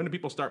open? When did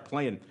people start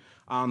playing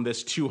on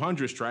this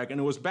 200 strike? And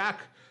it was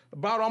back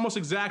about almost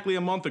exactly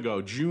a month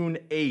ago, June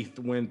 8th,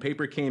 when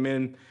paper came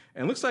in.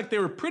 And it looks like they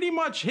were pretty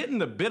much hitting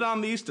the bid on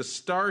these to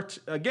start.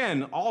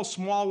 Again, all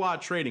small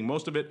lot trading,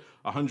 most of it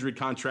 100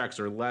 contracts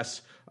or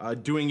less,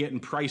 doing it in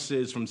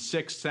prices from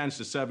 6 cents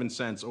to 7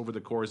 cents over the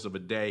course of a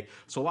day.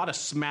 So a lot of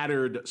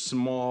smattered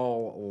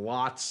small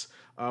lots.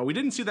 We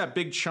didn't see that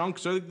big chunk,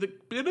 so it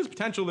is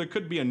potential there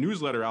could be a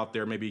newsletter out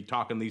there maybe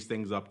talking these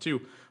things up too.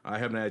 I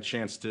haven't had a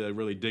chance to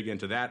really dig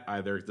into that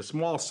either. The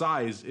small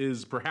size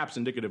is perhaps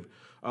indicative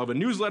of a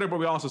newsletter, but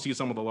we also see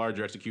some of the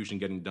larger execution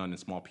getting done in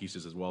small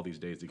pieces as well these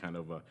days to kind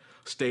of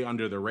stay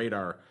under the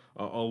radar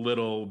a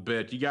little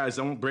bit. You guys,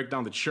 I won't break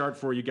down the chart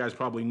for you. You guys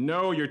probably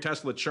know your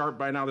Tesla chart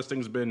by now. This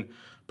thing's been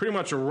pretty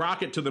much a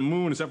rocket to the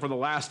moon, except for the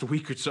last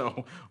week or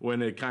so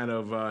when it kind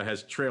of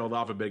has trailed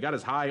off a bit. It got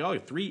as high,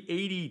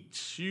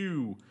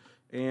 382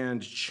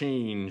 and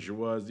change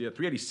was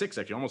 386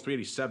 actually, almost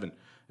 387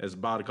 as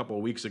about a couple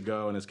of weeks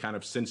ago, and has kind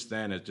of since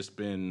then has just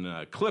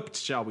been clipped,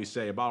 shall we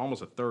say, about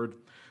almost a third.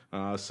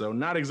 So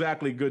not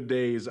exactly good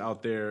days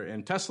out there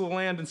in Tesla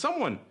land, and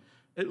someone,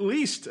 at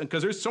least,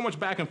 because there's so much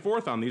back and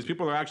forth on these,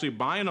 people are actually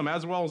buying them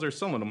as well as they're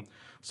selling them.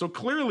 So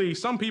clearly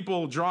some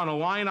people drawing a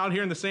line out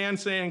here in the sand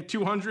saying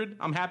 200,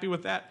 I'm happy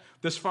with that,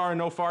 this far and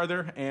no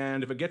farther,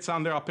 and if it gets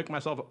on there, I'll pick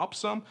myself up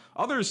some.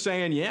 Others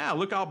saying, yeah,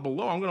 look out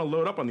below, I'm going to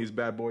load up on these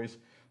bad boys.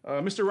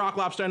 Mr. Rock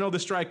Lobster, I know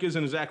this strike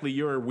isn't exactly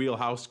your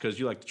wheelhouse because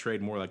you like to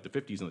trade more like the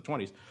 50s and the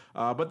 20s.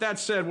 But that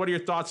said, what are your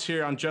thoughts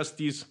here on just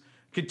these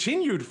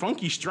continued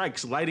funky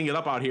strikes lighting it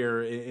up out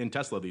here in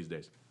Tesla these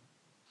days?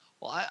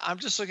 Well, I'm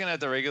just looking at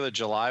the regular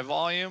July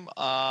volume.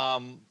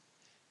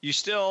 You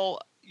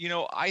still,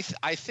 I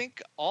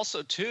think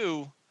also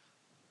too,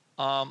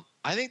 I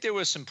think there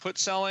was some put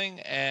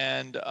selling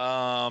and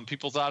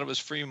people thought it was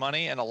free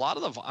money. And a lot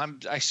of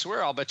I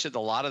swear, I'll bet you a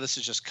lot of this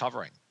is just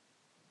covering,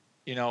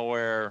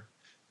 where,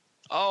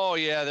 oh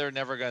yeah, we're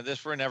never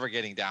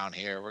getting down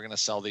here. We're going to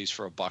sell these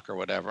for $1 or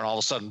whatever. And all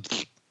of a sudden,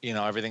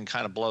 everything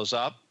kind of blows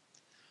up.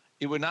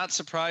 It would not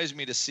surprise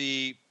me to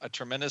see a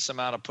tremendous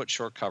amount of put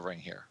short covering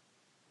here.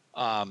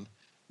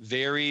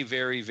 Very,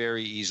 very,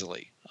 very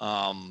easily.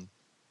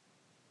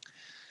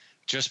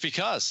 Just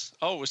because,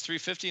 it was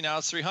 350, now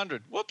it's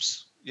 300.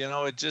 Whoops.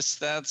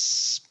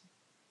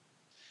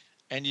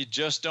 And you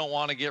just don't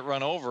want to get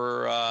run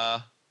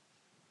over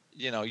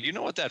you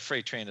know what that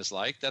freight train is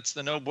like. That's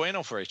the no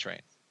bueno freight train,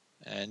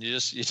 and you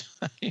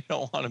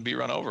don't want to be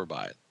run over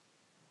by it.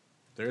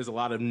 There's a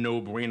lot of no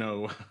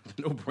bueno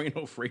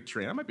freight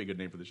train. That might be a good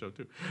name for the show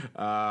too.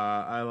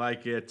 I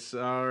like it.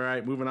 All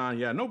right, moving on.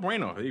 Yeah, no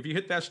bueno. If you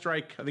hit that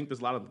strike, I think there's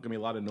gonna be a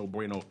lot of no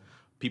bueno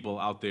people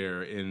out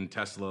there in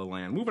Tesla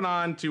land. Moving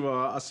on to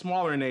a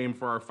smaller name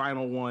for our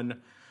final one.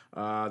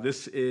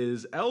 This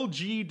is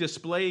LG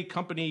Display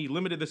Company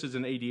Limited. This is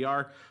an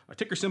ADR, a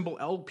ticker symbol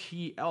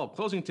LPL.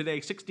 Closing today,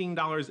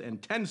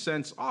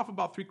 $16.10, off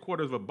about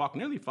 $0.75,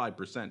 nearly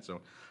 5%.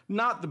 So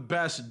not the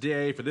best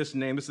day for this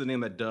name. This is a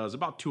name that does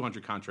about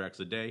 200 contracts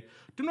a day.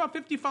 Doing about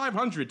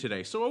 5,500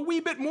 today, so a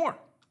wee bit more,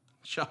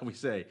 shall we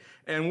say.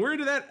 And where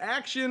did that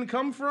action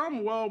come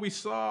from? Well, we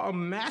saw a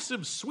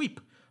massive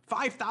sweep,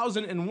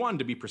 5,001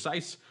 to be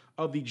precise,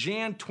 of the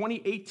Jan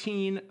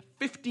 2018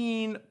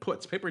 15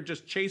 puts. Paper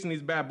just chasing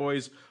these bad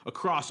boys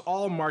across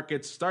all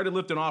markets. Started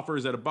lifting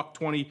offers at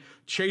 $1.20,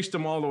 chased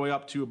them all the way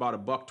up to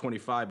about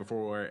 $1.25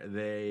 before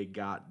they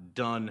got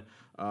done.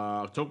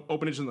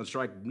 Openings in the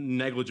strike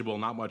negligible,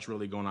 not much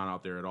really going on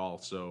out there at all.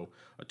 So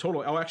a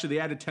total. Oh, actually,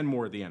 they added 10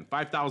 more at the end,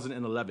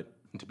 5,011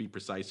 to be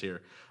precise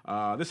here.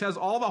 This has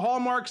all the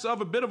hallmarks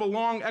of a bit of a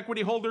long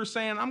equity holder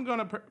saying, I'm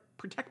going to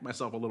protect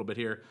myself a little bit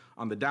here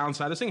on the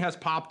downside. This thing has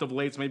popped of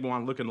late, so maybe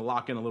I'm looking to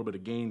lock in a little bit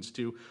of gains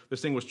too.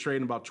 This thing was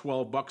trading about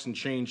 $12 and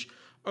change,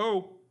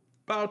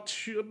 about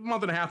a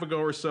month and a half ago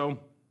or so.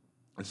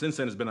 And since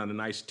then, it's been on a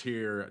nice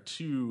tear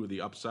to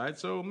the upside.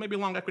 So maybe a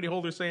long equity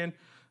holder saying,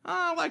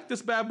 I like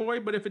this bad boy,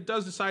 but if it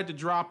does decide to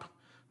drop,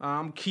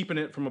 I'm keeping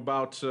it from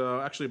about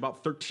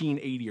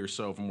 $13.80 or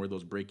so from where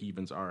those break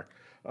evens are.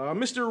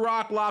 Mr.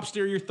 Rock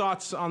Lobster, your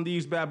thoughts on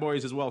these bad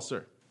boys as well,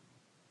 sir?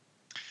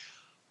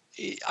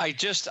 I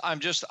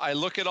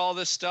look at all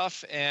this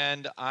stuff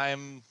and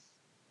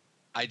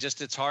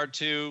it's hard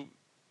to,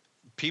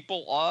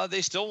 people,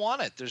 they still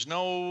want it.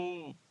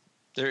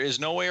 There is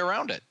no way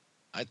around it.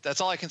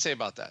 That's all I can say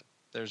about that.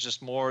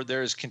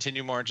 There's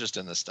continued more interest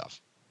in this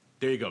stuff.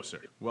 There you go, sir.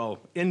 Well,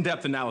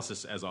 in-depth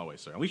analysis as always,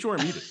 sir. At least you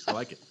weren't muted. I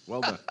like it.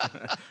 Well done.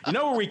 You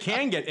know where we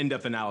can get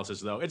in-depth analysis,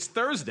 though? It's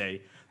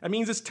Thursday. That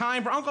means it's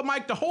time for Uncle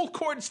Mike to hold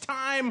court. It's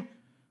time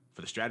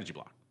for the strategy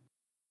block.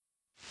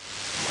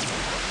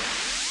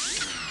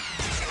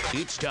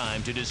 It's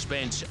time to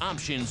dispense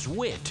options,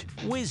 wit,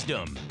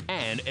 wisdom,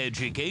 and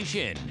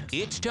education.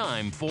 It's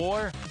time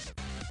for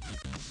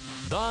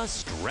the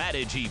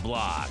strategy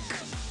block.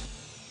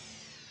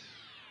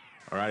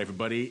 All right,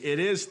 everybody. It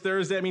is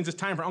Thursday. That means it's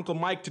time for Uncle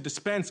Mike to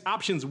dispense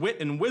options,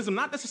 wit, and wisdom,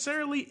 not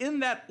necessarily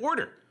in that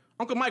order.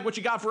 Uncle Mike, what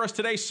you got for us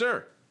today,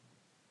 sir?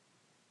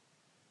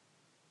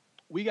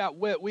 We got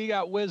wit, we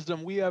got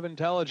wisdom, we have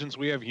intelligence,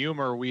 we have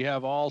humor, we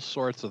have all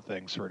sorts of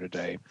things for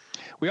today.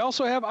 We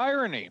also have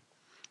irony.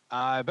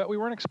 I bet we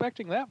weren't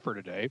expecting that for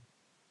today.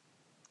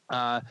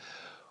 I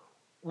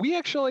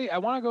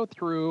want to go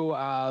through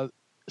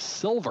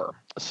silver.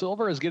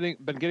 Silver has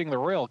been getting the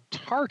royal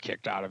tar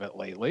kicked out of it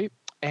lately.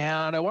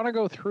 And I want to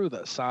go through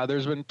this.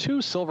 There's been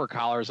two silver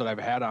collars that I've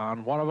had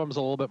on. One of them is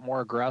a little bit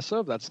more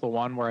aggressive. That's the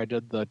one where I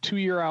did the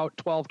 2-year out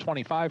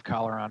 12.25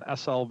 collar on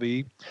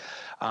SLV,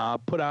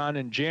 put on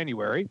in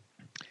January.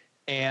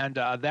 And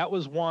that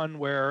was one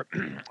where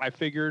I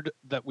figured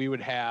that we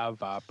would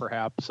have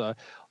perhaps a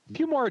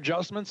few more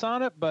adjustments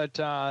on it, but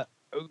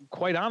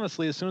quite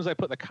honestly, as soon as I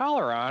put the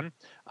collar on,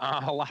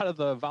 a lot of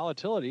the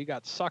volatility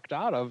got sucked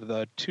out of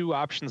the two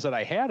options that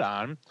I had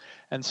on.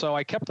 And so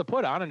I kept the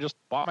put on and just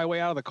bought my way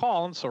out of the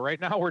call. And so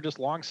right now we're just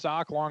long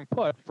stock, long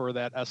put for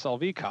that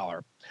SLV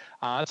collar.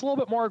 It's a little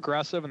bit more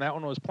aggressive, and that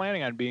one was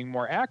planning on being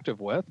more active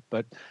with,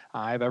 but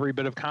I have every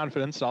bit of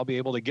confidence that I'll be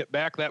able to get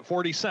back that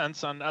 40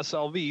 cents on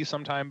SLV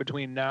sometime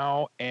between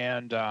now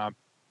and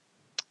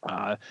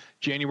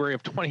January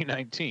of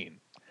 2019.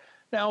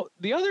 Now,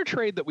 the other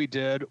trade that we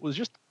did was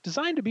just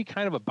designed to be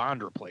kind of a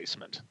bond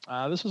replacement.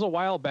 This was a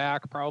while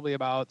back, probably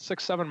about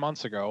 6-7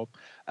 months ago.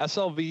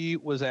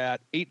 SLV was at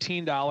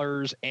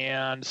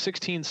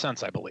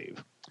 $18.16, I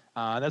believe.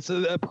 That's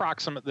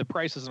the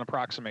price is an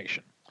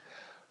approximation.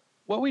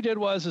 What we did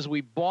was we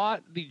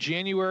bought the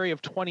January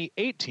of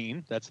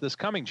 2018, that's this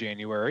coming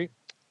January,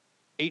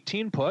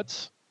 18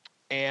 puts,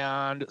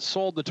 and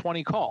sold the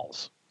 20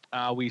 calls.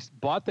 We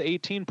bought the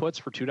 18 puts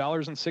for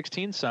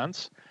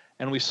 $2.16.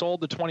 And we sold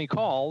the 20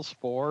 calls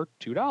for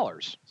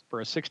 $2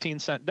 for a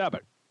 16-cent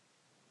debit.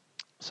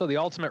 So the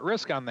ultimate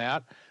risk on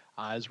that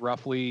is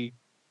roughly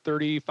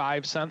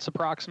 35 cents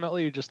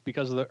approximately, just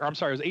because of the. Or I'm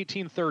sorry, it was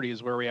 18.30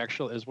 is where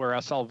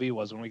SLV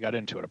was when we got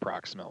into it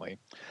approximately.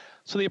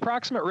 So the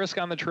approximate risk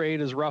on the trade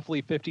is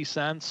roughly 50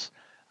 cents,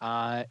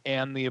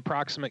 and the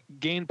approximate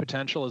gain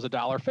potential is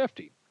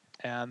 $1.50.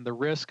 And the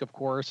risk, of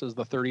course, is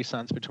the 30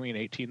 cents between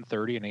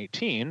 18.30 and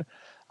 18.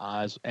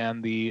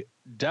 And the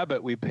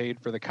debit we paid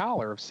for the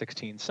collar of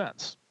 16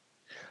 cents.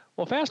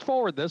 Well, fast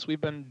forward this, we've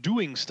been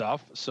doing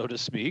stuff, so to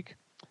speak,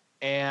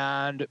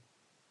 and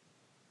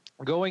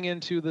going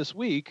into this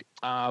week,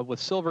 with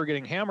silver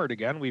getting hammered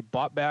again, we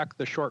bought back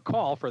the short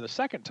call for the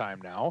second time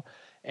now,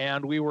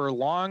 and we were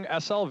long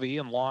SLV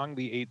and long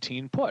the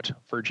 18 put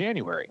for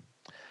January.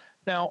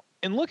 Now,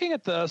 in looking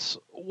at this,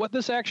 what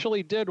this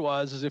actually did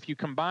is if you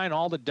combine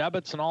all the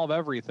debits and all of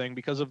everything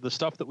because of the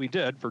stuff that we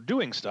did for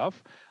doing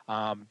stuff,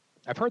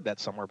 I've heard that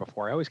somewhere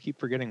before. I always keep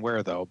forgetting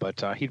where, though,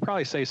 but he'd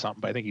probably say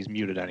something, but I think he's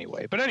muted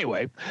anyway. But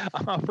anyway,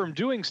 from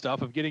doing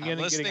stuff of getting in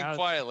and getting out. Listening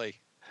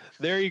quietly.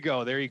 There you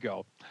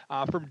go.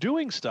 From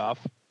doing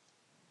stuff,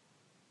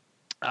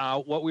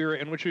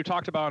 which we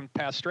talked about in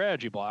past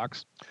strategy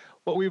blocks,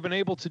 what we've been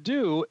able to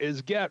do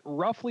is get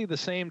roughly the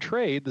same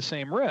trade, the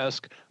same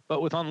risk,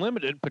 but with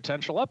unlimited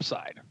potential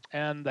upside.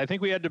 And I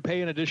think we had to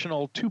pay an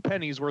additional 2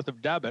 pennies worth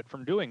of debit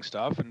from doing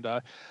stuff. And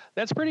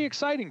that's pretty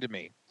exciting to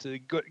me, to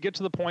get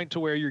to the point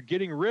to where you're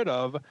getting rid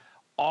of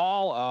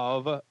all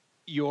of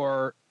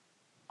your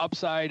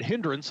upside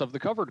hindrance of the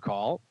covered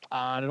call.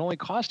 And it only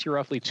costs you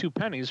roughly 2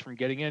 pennies from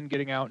getting in,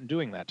 getting out, and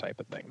doing that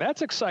type of thing.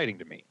 That's exciting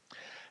to me.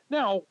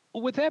 Now,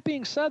 with that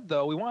being said,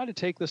 though, we wanted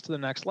to take this to the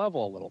next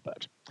level a little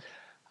bit.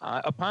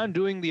 Upon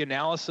doing the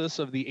analysis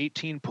of the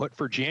 18 put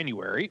for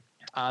January,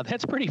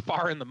 that's pretty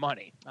far in the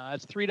money.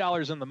 It's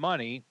 $3 in the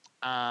money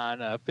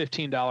on a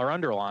 $15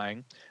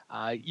 underlying.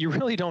 You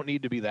really don't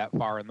need to be that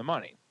far in the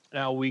money.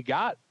 Now, we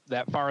got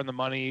that far in the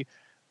money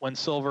when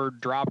silver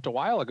dropped a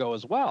while ago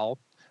as well,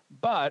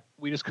 but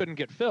we just couldn't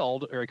get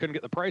filled, or we couldn't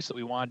get the price that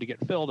we wanted to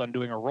get filled on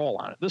doing a roll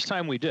on it. This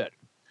time we did.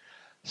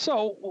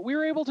 So what we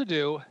were able to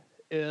do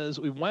is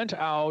we went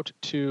out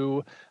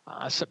to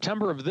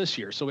September of this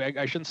year. So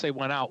I shouldn't say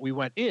went out. We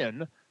went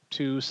in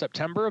to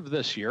September of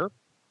this year.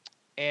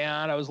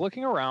 And I was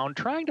looking around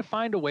trying to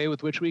find a way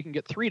with which we can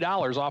get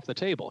 $3 off the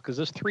table, because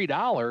this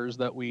 $3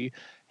 that we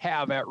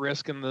have at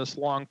risk in this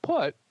long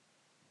put,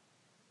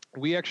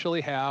 we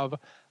actually have,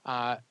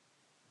 I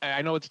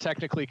know it's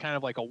technically kind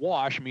of like a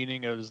wash,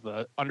 meaning as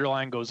the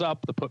underlying goes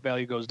up, the put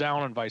value goes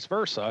down and vice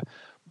versa.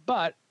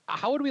 But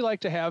how would we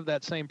like to have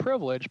that same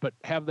privilege, but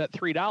have that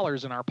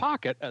 $3 in our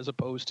pocket as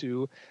opposed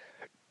to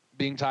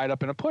being tied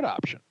up in a put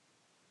option?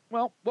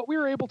 Well, what we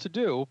were able to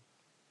do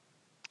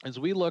is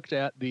we looked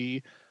at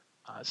the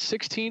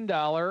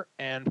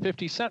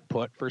 $16.50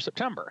 put for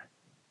September.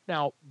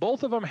 Now,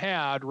 both of them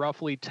had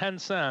roughly 10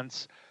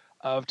 cents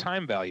of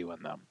time value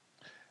in them.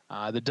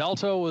 The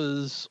delta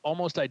was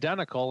almost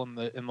identical in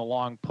the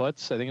long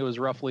puts. I think it was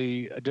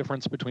roughly a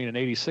difference between an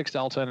 86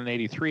 delta and an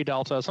 83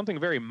 delta, something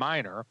very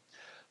minor.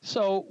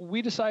 So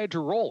we decided to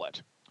roll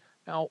it.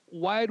 Now,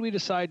 why did we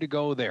decide to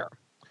go there?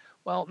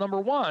 Well, number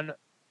one,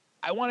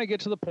 I want to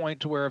get to the point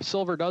to where if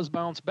silver does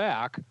bounce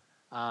back,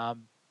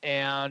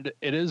 and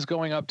it is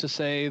going up to,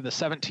 say, the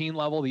 17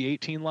 level, the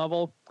 18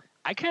 level,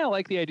 I kind of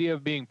like the idea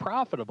of being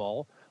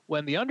profitable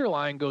when the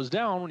underlying goes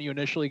down when you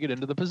initially get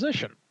into the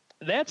position.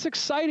 That's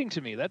exciting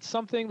to me. That's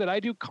something that I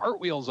do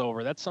cartwheels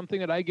over. That's something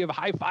that I give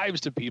high fives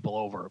to people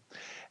over.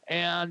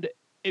 And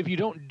if you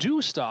don't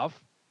do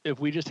stuff, if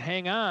we just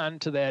hang on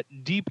to that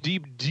deep,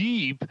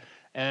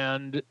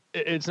 and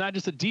it's not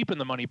just a deep in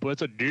the money put,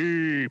 it's a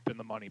deep in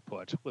the money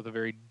put with a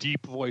very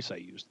deep voice I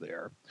used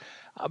there.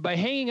 By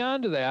hanging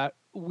on to that,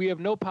 we have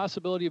no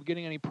possibility of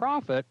getting any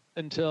profit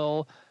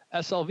until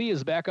SLV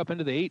is back up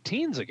into the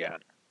 18s again.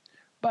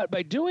 But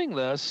by doing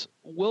this,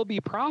 we'll be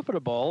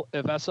profitable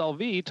if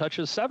SLV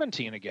touches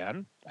 17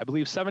 again. I think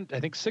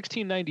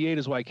 1698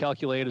 is what I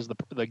calculate as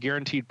the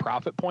guaranteed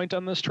profit point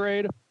on this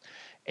trade.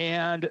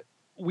 And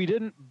we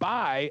didn't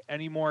buy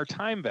any more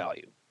time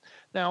value.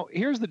 Now,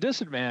 here's the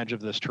disadvantage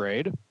of this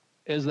trade,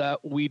 is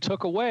that we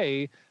took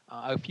away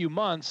a few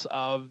months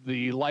of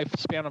the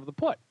lifespan of the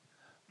put.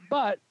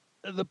 But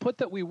the put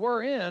that we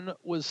were in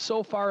was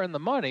so far in the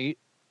money,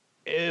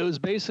 it was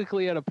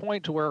basically at a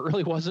point to where it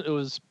really wasn't, it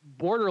was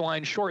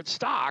borderline short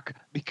stock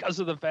because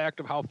of the fact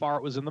of how far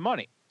it was in the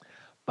money.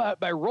 But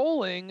by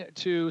rolling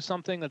to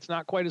something that's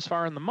not quite as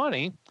far in the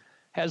money,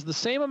 has the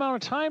same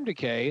amount of time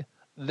decay,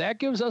 that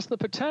gives us the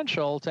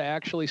potential to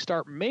actually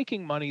start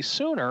making money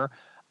sooner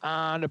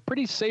on a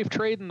pretty safe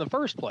trade in the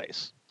first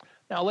place.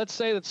 Now, let's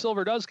say that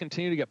silver does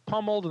continue to get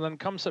pummeled, and then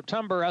come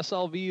September,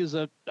 SLV is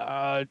at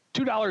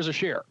 $2 a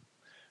share.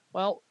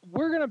 Well,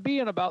 we're going to be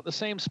in about the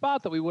same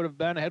spot that we would have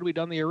been had we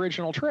done the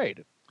original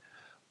trade.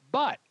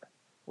 But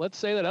let's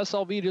say that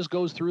SLV just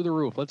goes through the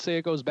roof. Let's say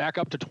it goes back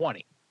up to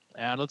 20.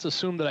 And let's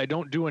assume that I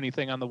don't do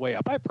anything on the way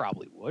up. I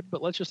probably would,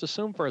 but let's just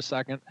assume for a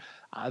second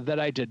that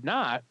I did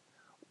not.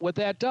 What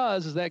that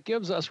does is that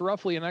gives us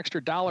roughly an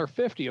extra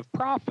 $1.50 of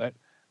profit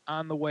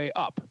on the way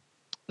up.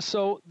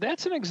 So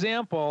that's an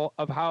example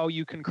of how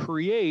you can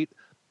create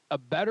a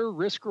better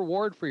risk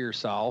reward for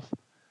yourself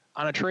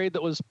on a trade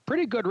that was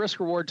pretty good risk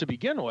reward to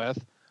begin with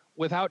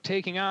without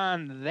taking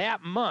on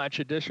that much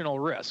additional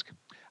risk.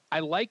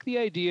 I like the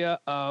idea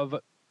of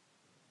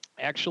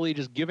actually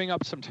just giving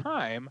up some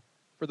time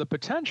for the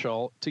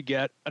potential to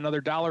get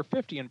another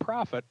 $1.50 in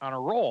profit on a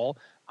roll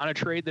on a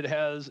trade that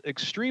has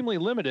extremely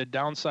limited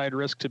downside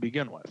risk to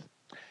begin with.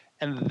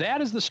 And that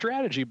is the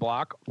strategy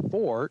block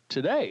for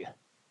today.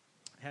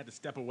 I had to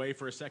step away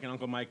for a second,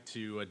 Uncle Mike,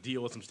 to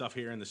deal with some stuff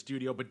here in the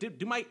studio. But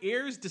do my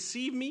ears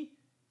deceive me?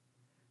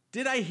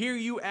 Did I hear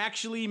you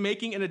actually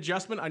making an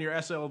adjustment on your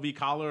SLV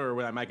collar,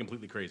 or am I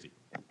completely crazy?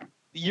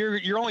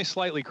 You're only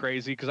slightly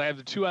crazy because I have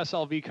the two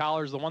SLV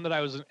collars. The one that I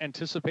was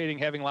anticipating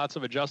having lots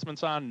of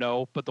adjustments on,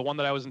 no. But the one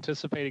that I was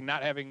anticipating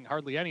not having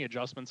hardly any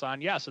adjustments on,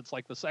 yes. It's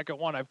like the second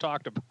one I've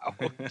talked about.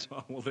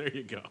 Well, there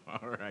you go.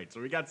 All right, so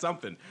we got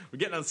something. We're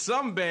getting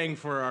some bang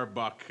for our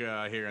buck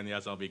here in the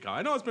SLV collar.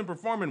 I know it's been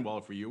performing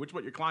well for you, which is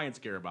what your clients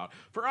care about.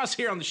 For us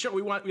here on the show,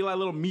 we like a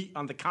little meat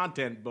on the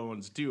content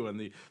bones too, and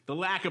the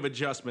lack of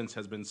adjustments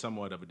has been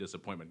somewhat of a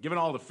disappointment, given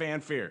all the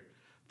fanfare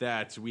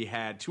that we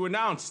had to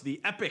announce the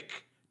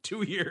epic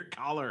 2-year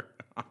collar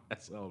on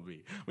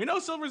SLV. We know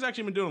Silver's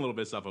actually been doing a little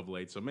bit of stuff of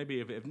late, so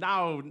maybe if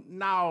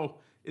now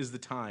is the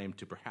time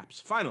to perhaps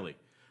finally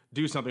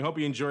do something. Hope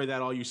you enjoy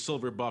that, all you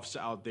Silver buffs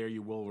out there,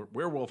 you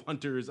werewolf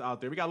hunters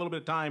out there. We got a little bit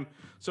of time,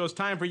 so it's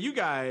time for you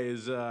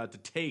guys to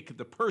take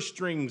the purse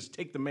strings,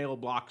 take the mail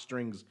block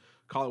strings,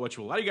 call it what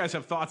you will. A lot of you guys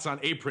have thoughts on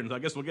aprons. I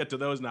guess we'll get to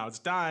those now. It's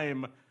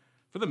time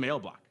for the mail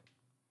block.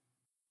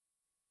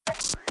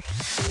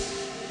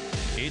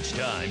 It's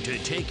time to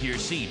take your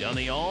seat on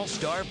the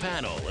All-Star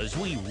panel as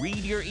we read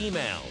your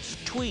emails,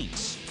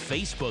 tweets,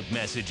 Facebook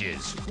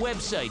messages,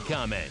 website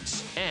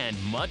comments, and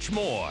much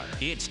more.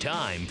 It's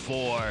time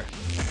for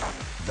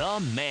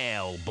the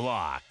Mail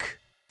Block.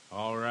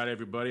 All right,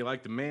 everybody.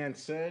 Like the man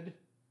said,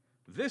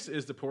 this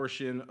is the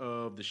portion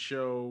of the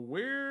show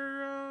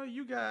where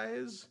you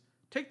guys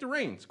take the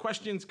reins.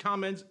 Questions,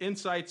 comments,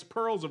 insights,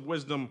 pearls of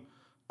wisdom,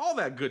 all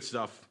that good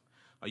stuff.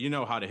 You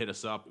know how to hit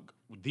us up.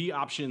 The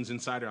Options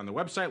Insider on the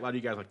website. A lot of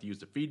you guys like to use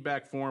the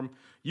feedback form.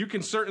 You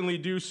can certainly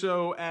do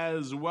so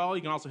as well.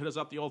 You can also hit us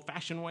up the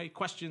old-fashioned way,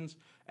 questions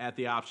at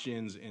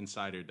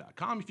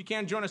theoptionsinsider.com. If you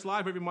can, join us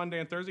live every Monday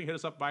and Thursday. Hit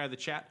us up via the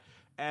chat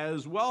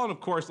as well. And,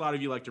 of course, a lot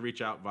of you like to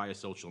reach out via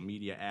social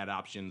media,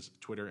 @Options,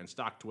 Twitter, and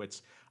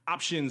StockTwits.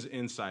 Options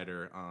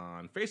Insider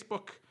on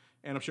Facebook.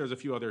 And I'm sure there's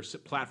a few other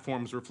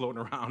platforms we're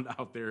floating around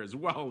out there as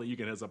well that you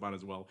can hit us up on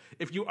as well,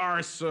 if you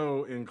are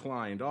so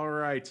inclined. All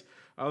right,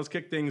 let's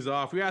kick things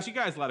off. We asked you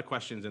guys a lot of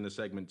questions in this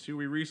segment, too.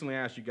 We recently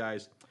asked you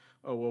guys,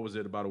 what was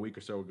it, about a week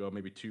or so ago,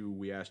 maybe 2,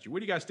 we asked you, where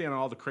do you guys stand on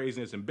all the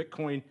craziness in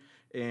Bitcoin?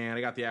 And I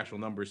got the actual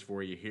numbers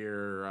for you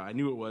here. I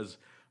knew it was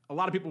a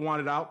lot of people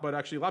wanted out, but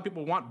actually a lot of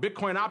people want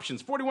Bitcoin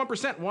options.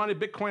 41% wanted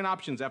Bitcoin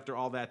options after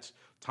all that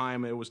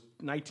time. It was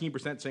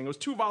 19% saying it was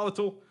too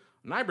volatile.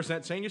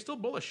 9% saying you're still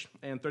bullish,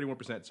 and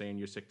 31% saying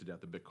you're sick to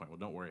death of Bitcoin. Well,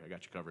 don't worry, I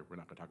got you covered. We're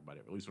not going to talk about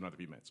it, at least for another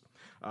few minutes.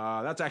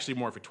 That's actually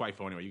more for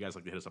TWIFO anyway. You guys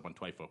like to hit us up on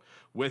TWIFO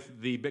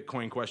with the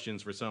Bitcoin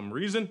questions for some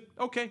reason.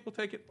 Okay, we'll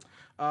take it.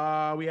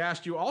 We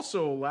asked you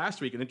also last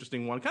week an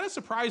interesting one, kind of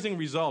surprising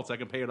results. I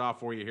can pay it off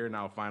for you here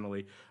now,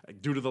 finally,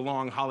 due to the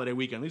long holiday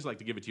weekend. At least I'd like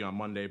to give it to you on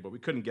Monday, but we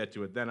couldn't get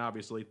to it then,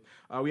 obviously.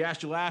 We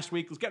asked you last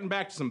week, let's getting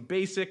back to some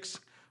basics.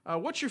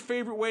 What's your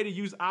favorite way to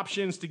use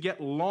options to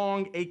get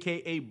long,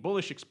 aka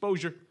bullish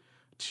exposure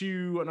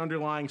to an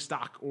underlying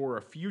stock or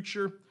a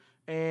future?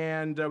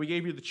 And we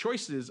gave you the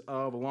choices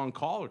of a long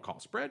call or call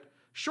spread,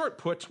 short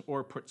put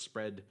or put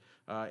spread,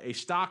 a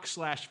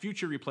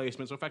stock/future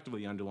replacement, so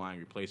effectively the underlying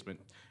replacement,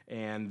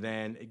 and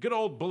then a good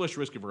old bullish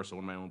risk reversal,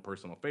 one of my own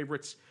personal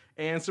favorites.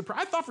 And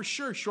I thought for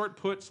sure short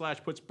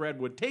put/put spread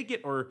would take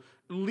it, or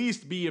at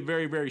least be a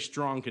very, very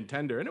strong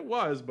contender, and it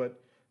was,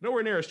 but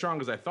nowhere near as strong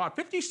as I thought.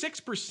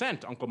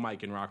 56%, Uncle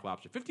Mike and Rock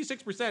Lobster,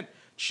 56%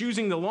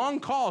 choosing the long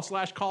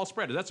call/call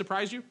spread. Does that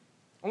surprise you?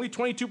 Only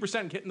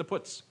 22% hitting the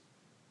puts.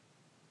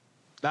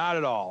 Not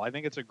at all. I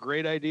think it's a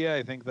great idea.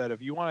 I think that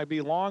if you want to be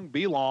long,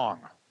 be long.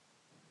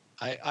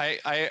 I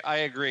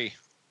agree.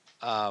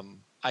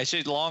 I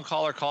say long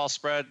call or call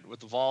spread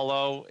with the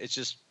Volo. It's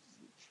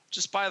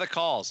just buy the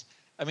calls.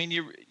 I mean,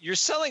 you're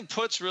selling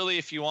puts really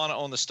if you want to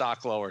own the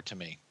stock lower. To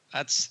me,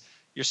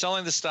 you're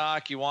selling the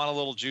stock. You want a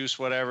little juice,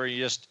 whatever.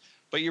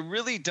 But you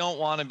really don't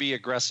want to be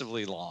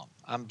aggressively long.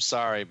 I'm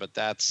sorry, but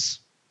that's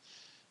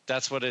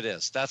what it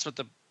is. That's what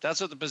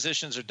the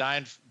positions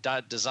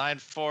are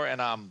designed for,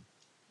 and I'm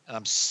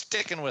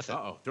sticking with it.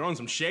 Throwing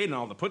some shade on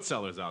all the put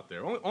sellers out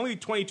there. Only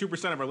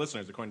 22% of our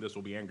listeners, according to this,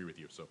 will be angry with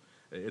you, so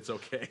it's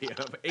okay.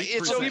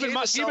 8%. So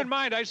keep in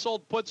mind, I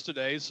sold puts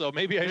today, so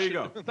maybe I should.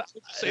 Go.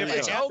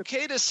 It's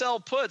okay to sell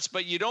puts,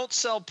 but you don't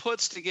sell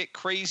puts to get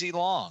crazy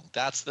long.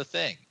 That's the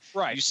thing.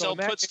 Right. You sell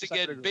puts to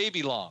get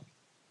baby long.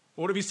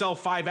 What if you sell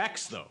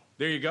 5X though?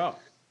 There you go.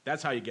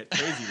 That's how you get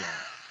crazy long.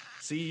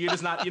 See, you're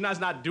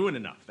not doing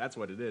enough. That's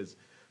what it is.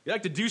 You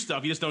like to do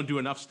stuff, you just don't do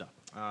enough stuff.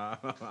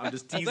 I'm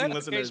just teasing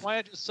listeners. Case, why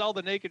not just sell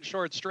the naked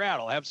short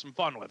straddle? Have some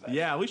fun with it.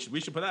 Yeah, we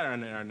should put that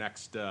in our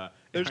next.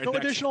 There's no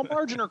additional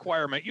margin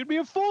requirement. You'd be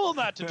a fool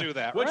not to do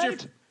that,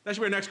 right? That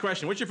should be our next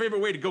question. What's your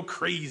favorite way to go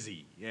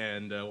crazy?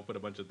 And we'll put a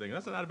bunch of things.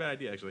 That's not a bad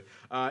idea, actually.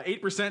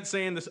 8%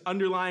 saying this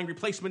underlying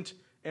replacement,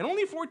 and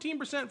only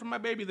 14% from my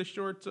baby,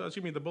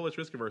 the bullish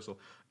risk reversal.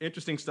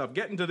 Interesting stuff.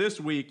 Getting to this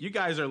week, you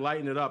guys are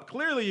lighting it up.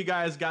 Clearly, you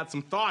guys got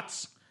some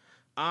thoughts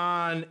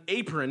on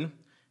Apron.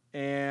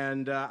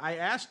 And I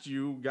asked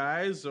you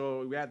guys,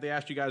 they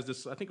asked you guys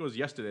this, I think it was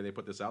yesterday they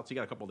put this out, so you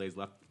got a couple days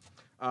left.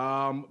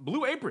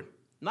 Blue Apron,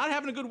 not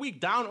having a good week,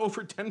 down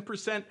over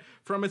 10%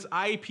 from its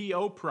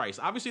IPO price.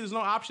 Obviously, there's no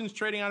options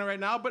trading on it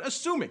right now, but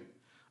assuming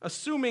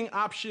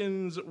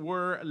options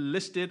were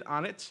listed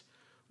on it,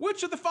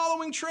 which of the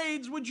following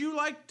trades would you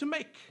like to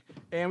make?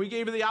 And we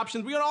gave you the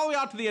options. We got all the way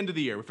out to the end of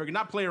the year. We figured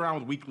not play around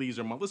with weeklies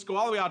or months. Let's go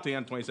all the way out to the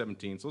end of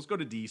 2017. So let's go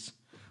to Dees.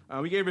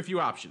 We gave you a few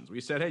options. We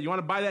said, hey, you want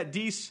to buy that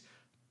Dees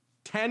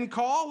 10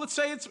 call? Let's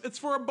say it's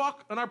for $1.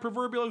 In our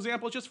proverbial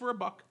example, it's just for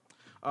 $1.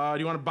 Do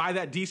you want to buy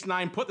that Dees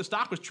 9 put? The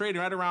stock was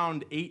trading right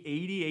around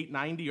 $8.80,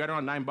 $8.90, right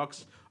around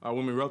 $9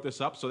 when we wrote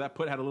this up. So that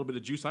put had a little bit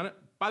of juice on it.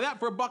 Buy that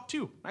for $1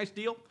 too. Nice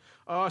deal.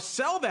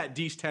 Sell that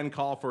Dees 10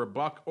 call for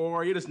 $1,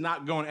 or you're just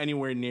not going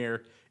anywhere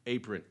near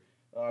Apron.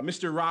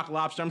 Mr. Rock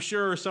Lobster, I'm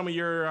sure some of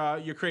your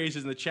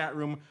crazies in the chat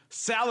room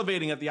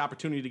salivating at the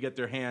opportunity to get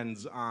their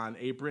hands on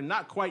Apron.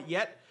 Not quite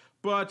yet.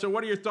 But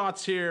what are your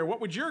thoughts here?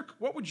 What would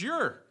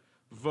your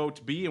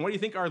vote be? And what do you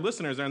think our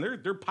listeners are? And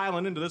they're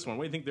piling into this one.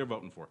 What do you think they're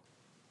voting for?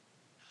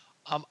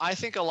 I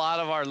think a lot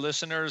of our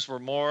listeners were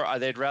more,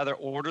 they'd rather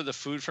order the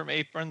food from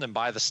Apron than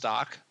buy the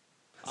stock.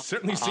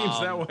 Certainly seems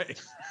that way.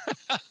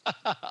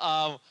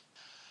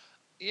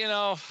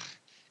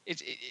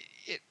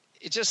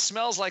 It just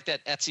smells like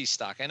that Etsy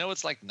stock. I know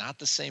it's like not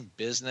the same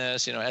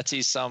business.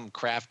 Etsy's some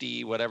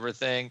crafty whatever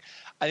thing.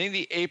 I think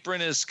the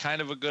Apron is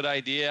kind of a good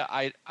idea.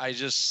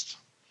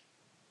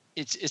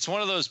 It's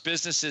one of those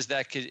businesses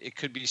that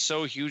could be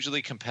so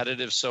hugely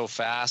competitive so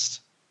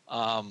fast.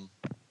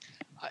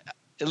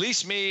 At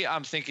least me,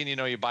 I'm thinking,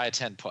 you buy a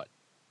 10 put,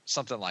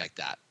 something like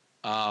that,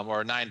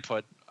 or a 9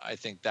 put. I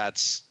think that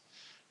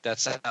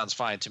sounds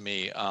fine to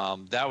me.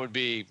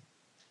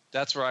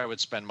 That's where I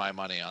would spend my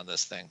money on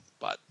this thing.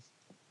 But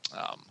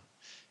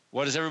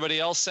what is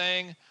everybody else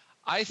saying?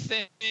 I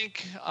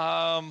think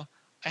I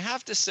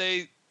have to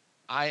say,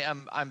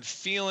 I'm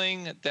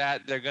feeling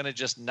that they're going to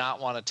just not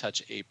want to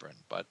touch Apron.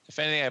 But if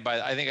anything,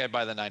 I think I'd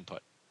buy the 9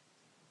 put.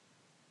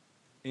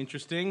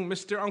 Interesting.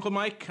 Mr. Uncle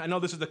Mike, I know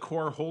this is the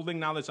core holding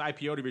now that's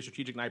IPO to your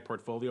strategic night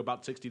portfolio,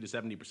 about 60 to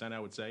 70%, I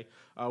would say.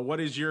 What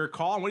is your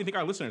call, and what do you think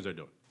our listeners are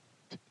doing?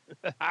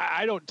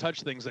 I don't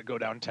touch things that go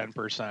down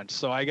 10%.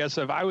 So I guess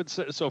if I would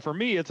say, so for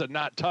me, it's a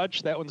not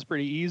touch. That one's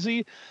pretty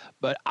easy.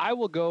 But I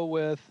will go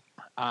with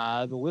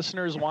the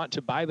listeners want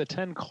to buy the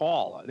 10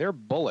 call. They're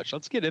bullish.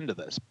 Let's get into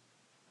this.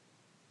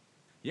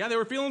 Yeah, they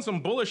were feeling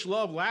some bullish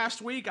love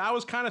last week. I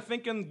was kind of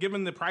thinking,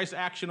 given the price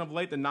action of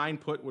late, the 9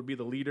 put would be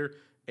the leader,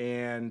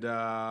 and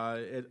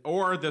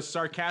or the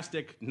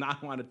sarcastic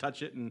not want to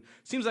touch it. And it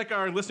seems like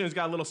our listeners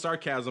got a little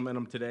sarcasm in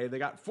them today. They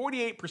got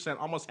 48%,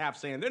 almost half,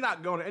 saying they're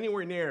not going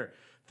anywhere near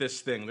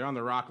this thing. They're on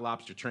the Rock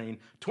Lobster train.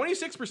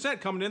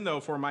 26% coming in, though,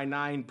 for my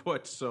 9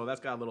 puts, so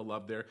that's got a little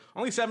love there.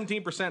 Only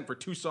 17% for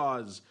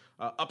Tosaw's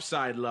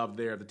upside love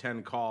there, the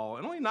 10 call,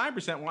 and only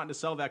 9% wanting to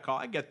sell that call.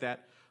 I get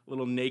that.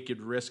 Little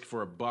naked risk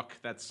for $1.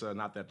 That's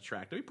not that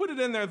attractive. We put it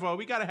in there as well.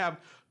 We got to have,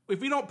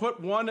 if we don't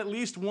put at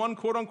least one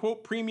quote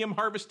unquote premium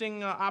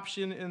harvesting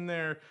option in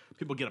there,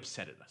 people get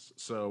upset at us.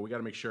 So we got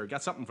to make sure we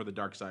got something for the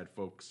dark side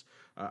folks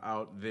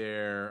out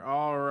there.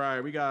 All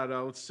right, we got,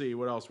 let's see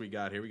what else we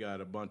got here. We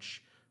got a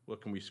bunch. What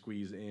can we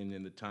squeeze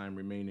in the time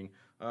remaining?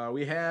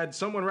 We had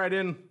someone write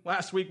in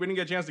last week. We didn't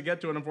get a chance to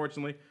get to it,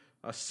 unfortunately.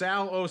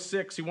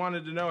 Sal06, he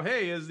wanted to know,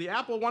 hey, is the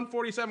Apple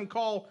 147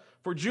 call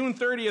for June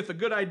 30th a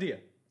good idea?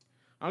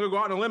 I'm going to go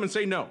out on a limb and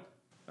say no,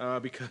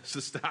 because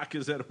the stock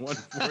is at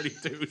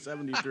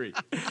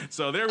 142.73.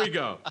 So there we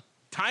go.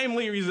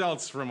 Timely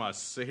results from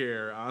us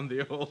here on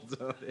the old,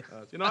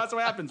 that's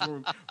what happens.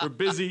 We're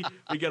busy.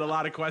 We get a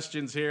lot of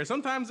questions here.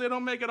 Sometimes they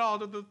don't make it all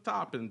to the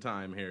top in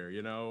time here.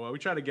 We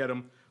try to get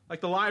them. Like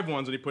the live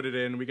ones that he put it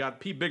in. We got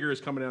P. Biggers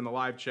coming in on the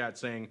live chat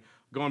saying,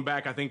 going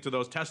back, I think, to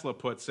those Tesla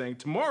puts, saying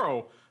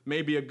tomorrow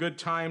may be a good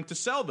time to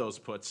sell those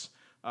puts.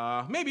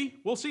 Maybe.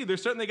 We'll see.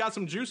 There's certainly got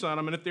some juice on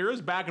them, and if there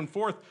is back and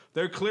forth,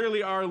 there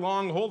clearly are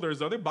long holders,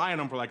 though. They're buying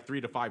them for like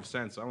 3 to 5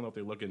 cents. I don't know if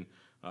they're looking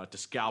to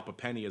scalp a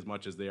penny as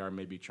much as they are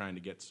maybe trying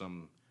to get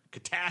some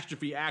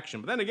catastrophe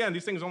action. But then again,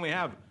 these things only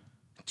have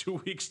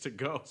 2 weeks to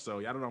go, so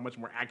I don't know how much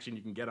more action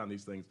you can get on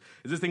these things.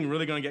 Is this thing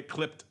really going to get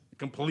clipped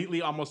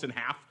completely, almost in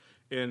half,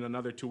 in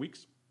another 2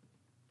 weeks?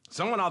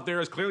 Someone out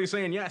there is clearly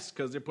saying yes,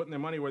 because they're putting their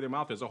money where their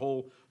mouth is. A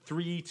whole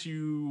 3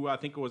 to, I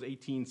think it was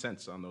 18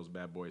 cents on those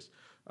bad boys.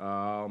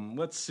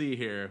 Let's see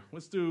here.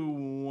 Let's do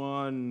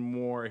one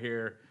more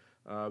here.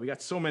 We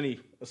got so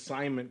many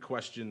assignment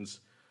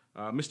questions.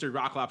 Mr.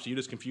 Rocklopster, you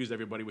just confused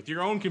everybody with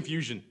your own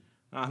confusion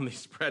on the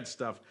spread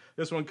stuff.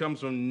 This one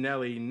comes from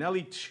Nelly.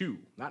 Nelly 2.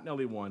 Not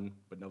Nelly 1,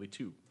 but Nelly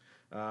 2.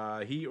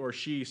 He or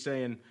she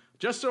saying,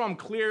 just so I'm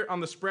clear on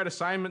the spread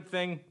assignment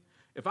thing,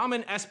 if I'm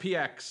in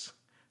SPX,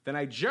 then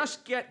I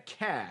just get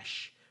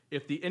cash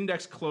if the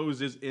index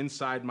closes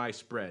inside my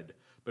spread.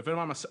 But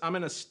if I'm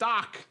in a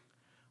stock,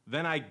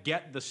 then I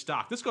get the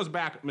stock. This goes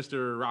back,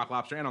 Mr. Rock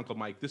Lobster and Uncle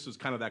Mike. This was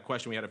kind of that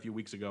question we had a few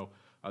weeks ago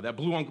that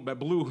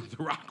blew the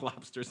Rock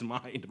Lobster's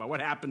mind about what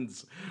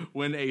happens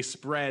when a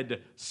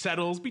spread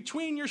settles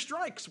between your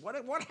strikes.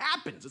 What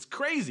happens? It's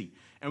crazy.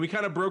 And we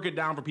kind of broke it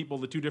down for people,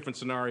 the 2 different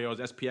scenarios.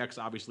 SPX,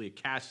 obviously, a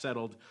cash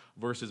settled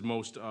versus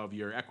most of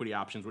your equity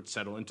options, which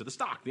settle into the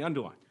stock, the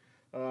underlying.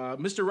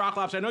 Mr.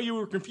 Rocklops, I know you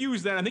were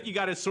confused then. I think you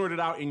got it sorted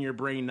out in your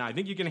brain now. I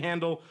think you can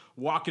handle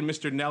walking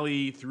Mr.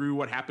 Nelly through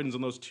what happens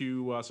in those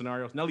 2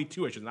 scenarios. Nelly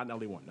 2, I should, not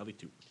Nelly 1, Nelly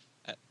 2.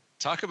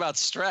 Talk about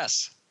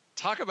stress.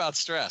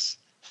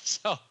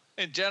 So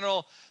in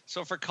general,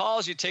 so for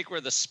calls, you take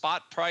where the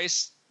spot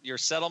price, your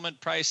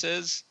settlement price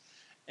is,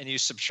 and you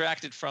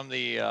subtract it from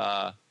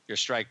the your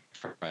strike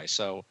price.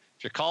 So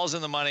if your call's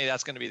in the money,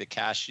 that's going to be the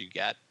cash you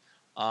get.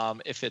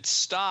 If it's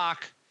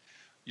stock,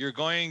 you're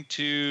going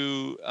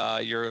to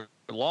your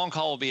long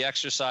call will be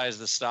exercise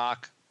the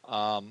stock.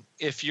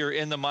 If you're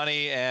in the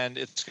money, and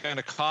it's going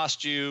to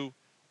cost you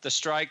the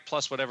strike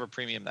plus whatever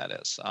premium that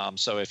is.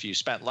 So if you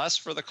spent less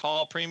for the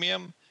call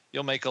premium,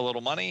 you'll make a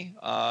little money.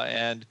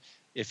 And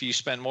if you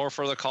spend more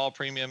for the call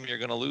premium, you're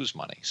going to lose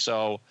money.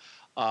 So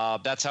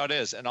that's how it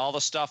is. And all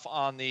the stuff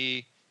on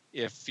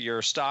if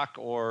your stock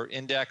or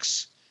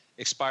index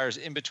expires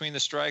in between the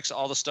strikes,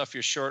 all the stuff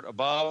you're short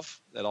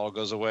above, that all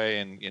goes away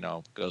and,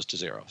 goes to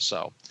zero.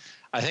 So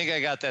I think I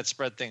got that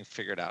spread thing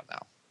figured out now.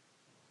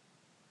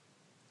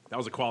 That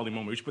was a quality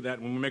moment. We should put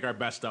that when we make our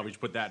best stuff. We should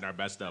put that in our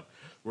best stuff,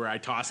 where I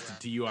tossed it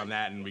to you on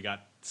that, and we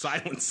got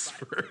silence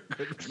for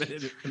a good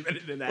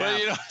minute and a half.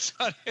 Well, what's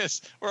funny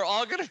is we're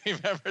all going to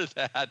remember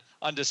that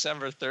on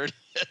December 30th.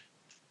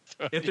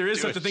 If there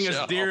is such a thing as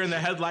deer in the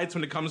headlights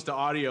when it comes to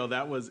audio,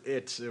 that was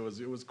it. It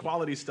was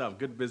quality stuff.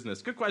 Good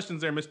business. Good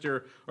questions there,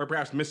 Mr. or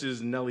perhaps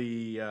Mrs.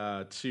 Nelly.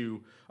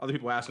 To other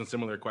people asking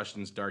similar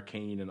questions,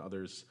 Darkane and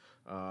others.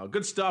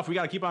 Good stuff. We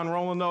got to keep on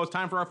rolling though. It's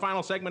time for our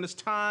final segment. It's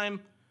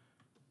time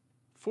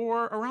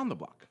for Around the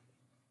Block.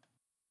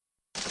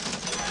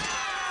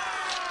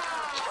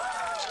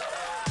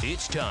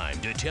 It's time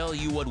to tell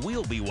you what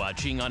we'll be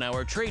watching on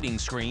our trading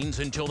screens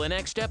until the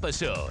next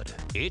episode.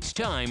 It's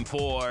time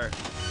for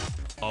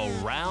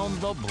Around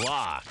the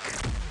Block.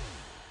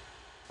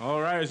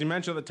 All right, as you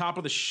mentioned at the top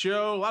of the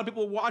show, a lot of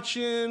people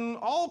watching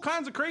all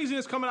kinds of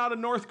craziness coming out of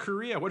North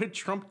Korea. What did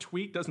Trump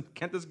tweet?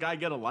 Can't this guy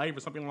get a life or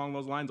something along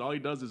those lines? All he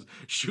does is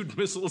shoot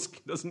missiles.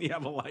 Doesn't he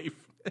have a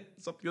life?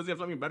 Doesn't he have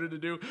something better to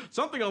do?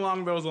 Something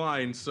along those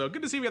lines. So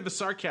good to see we have the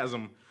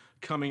sarcasm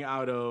coming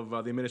out of the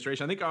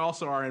administration. I think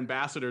also our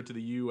ambassador to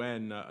the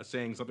UN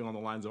saying something along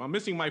the lines of, I'm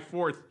missing my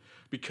fourth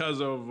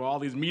because of all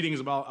these meetings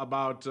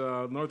about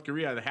North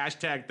Korea, the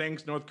hashtag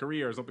thanks North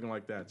Korea or something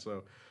like that.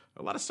 So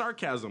a lot of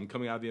sarcasm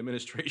coming out of the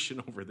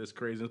administration over this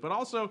craziness. But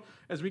also,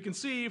 as we can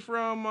see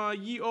from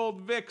ye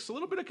old VIX, a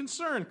little bit of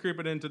concern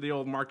creeping into the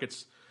old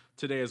markets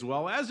today as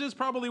well, as is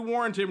probably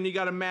warranted when you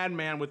got a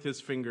madman with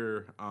his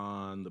finger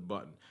on the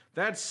button.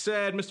 That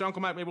said, Mr.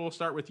 Uncle Mike, maybe we'll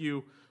start with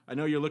you. I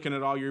know you're looking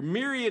at all your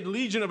myriad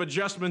legion of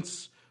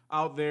adjustments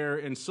out there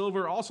in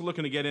silver, also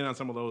looking to get in on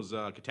some of those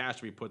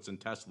catastrophe puts in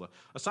Tesla.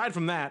 Aside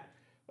from that,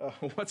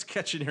 what's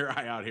catching your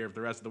eye out here for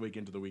the rest of the week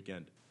into the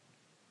weekend?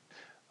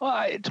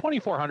 Well,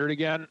 2,400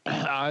 again.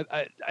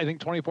 I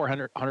think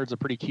 2,400 is a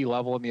pretty key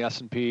level in the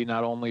S&P,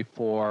 not only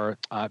for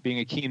being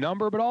a key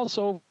number, but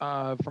also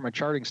from a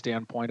charting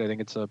standpoint. I think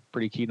it's a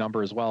pretty key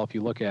number as well if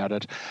you look at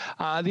it.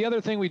 The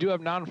other thing, we do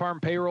have non-farm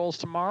payrolls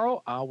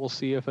tomorrow. We'll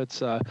see if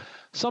it's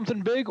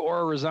something big or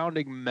a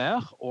resounding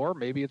meh, or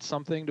maybe it's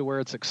something to where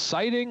it's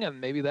exciting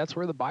and maybe that's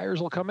where the buyers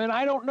will come in.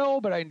 I don't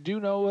know, but I do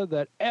know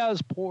that as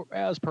per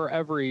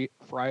every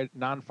Friday,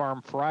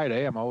 non-farm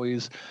Friday, I'm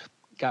always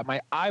got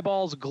my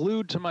eyeballs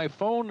glued to my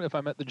phone if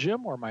I'm at the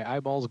gym, or my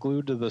eyeballs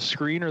glued to the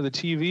screen or the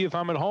TV if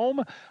I'm at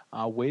home,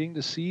 waiting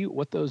to see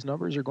what those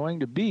numbers are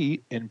going to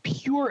be in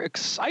pure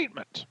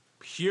excitement.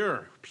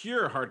 Pure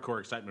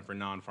hardcore excitement for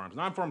non-farms.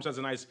 Non-farms has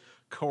a nice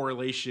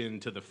correlation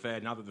to the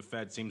Fed. Now that the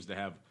Fed seems to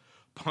have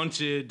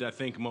punted, I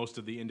think most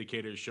of the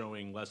indicators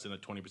showing less than a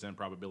 20%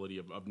 probability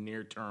of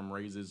near-term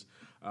raises.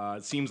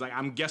 It seems like,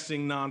 I'm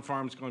guessing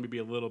non-farms going to be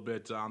a little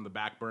bit on the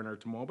back burner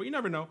tomorrow, but you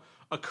never know.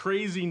 A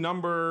crazy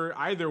number,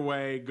 either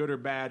way, good or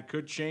bad,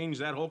 could change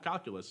that whole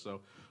calculus. So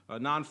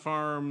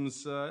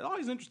non-farms,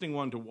 always an interesting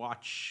one to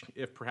watch,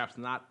 if perhaps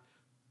not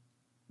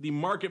the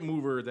market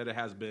mover that it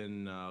has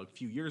been a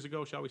few years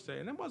ago, shall we say.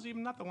 And it was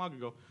even not that long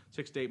ago,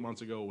 6 to 8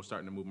 months ago, we're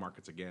starting to move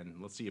markets again.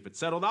 Let's see if it's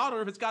settled out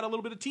or if it's got a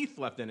little bit of teeth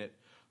left in it,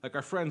 like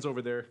our friends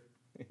over there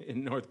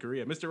in North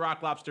Korea. Mr.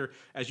 Rock Lobster,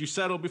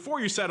 before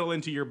you settle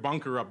into your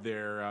bunker up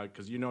there,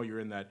 because you're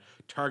in that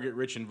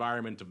target-rich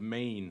environment of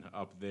Maine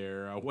up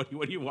there, what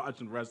are you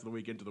watching the rest of the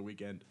week into the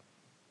weekend?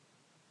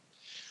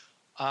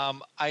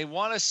 I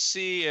want to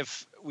see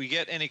if we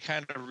get any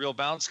kind of real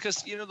balance, because,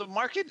 the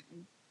market,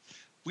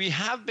 we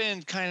have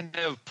been kind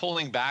of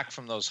pulling back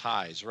from those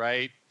highs,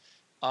 right?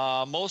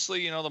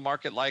 Mostly, the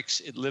market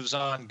lives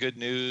on good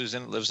news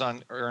and it lives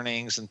on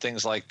earnings and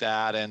things like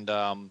that. And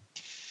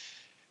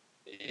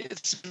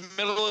it's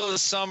middle of the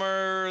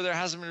summer. There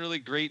hasn't been really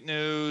great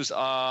news.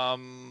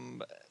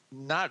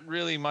 Not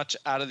really much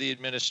out of the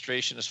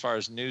administration as far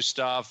as new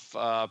stuff.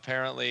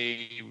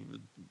 Apparently,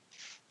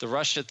 the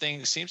Russia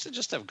thing seems to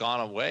just have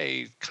gone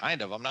away,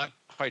 kind of. I'm not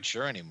quite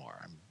sure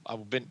anymore.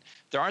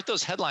 There aren't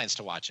those headlines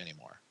to watch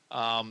anymore.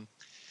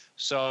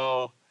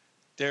 So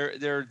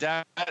their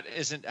debt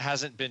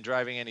hasn't been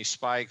driving any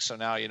spikes. So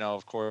now,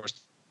 of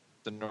course,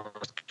 the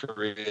North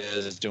Korea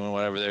is doing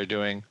whatever they're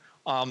doing.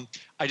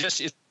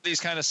 It's these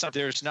kind of stuff.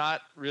 There's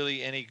not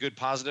really any good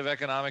positive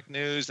economic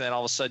news. Then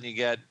all of a sudden you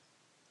get,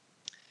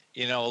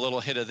 a little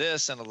hit of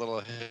this and a little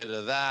hit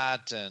of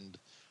that. And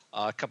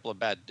a couple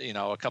of a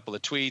couple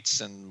of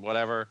tweets and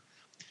whatever.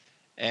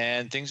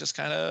 And things just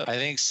kind of, I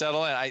think,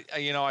 settle in.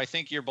 I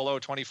think you're below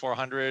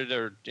 2,400,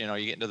 or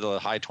you get into the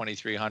high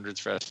 2,300s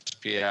for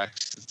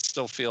SPX. It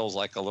still feels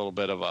like a little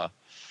bit of a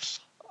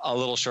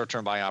little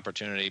short-term buying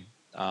opportunity.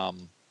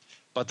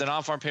 But the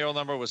non-farm payroll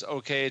number was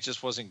okay. It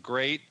just wasn't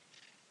great.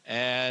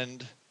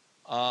 And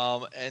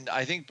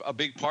I think a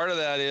big part of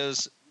that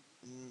is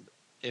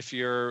if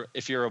you're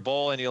a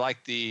bull and you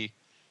like the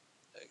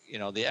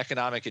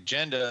economic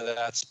agenda,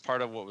 that's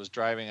part of what was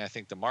driving, I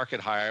think, the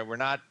market higher.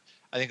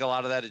 I think a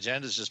lot of that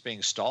agenda is just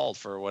being stalled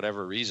for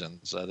whatever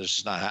reasons. There's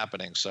just not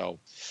happening. So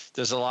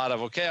there's a lot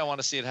of, okay, I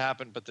want to see it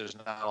happen, but there's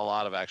not a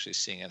lot of actually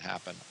seeing it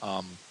happen.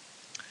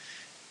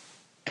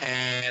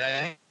 And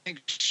I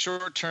think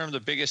short term, the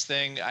biggest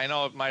thing, I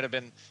know it might have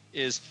been,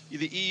 is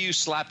the EU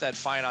slapped that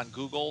fine on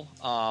Google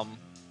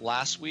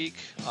last week.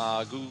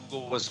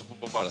 Google was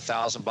about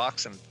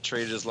 $1,000 and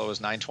traded as low as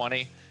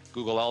 $920.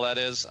 Google L, that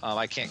is.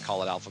 I can't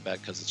call it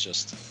Alphabet because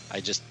I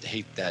just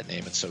hate that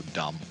name. It's so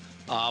dumb.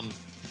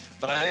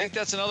 But I think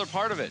that's another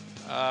part of it.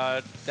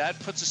 That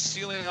puts a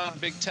ceiling on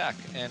big tech,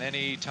 and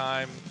any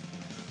time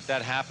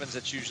that happens,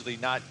 it's usually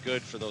not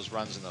good for those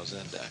runs in those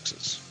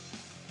indexes.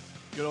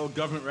 Good old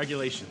government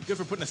regulation. Good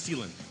for putting a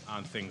ceiling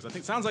on things. I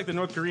think sounds like the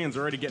North Koreans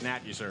are already getting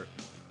at you, sir.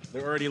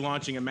 They're already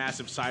launching a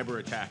massive cyber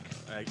attack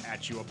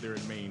at you up there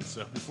in Maine.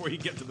 So before you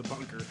get to the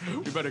bunker,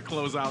 we better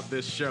close out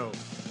this show.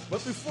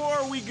 But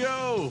before we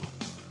go,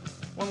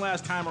 one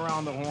last time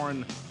around the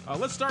horn,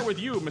 let's start with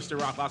you, Mr.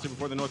 Rock Lobster,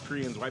 before the North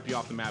Koreans wipe you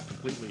off the map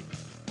completely.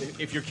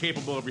 If you're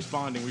capable of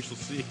responding, we shall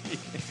see.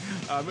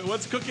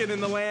 What's cooking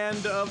in the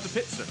land of the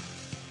pit, sir?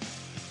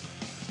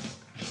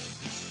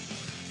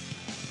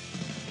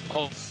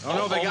 Oh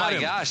no, they got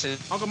him. Gosh.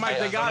 Uncle Mike,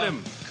 they got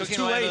him. It's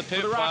too late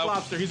for the Rock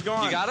Lobster. He's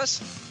gone. You got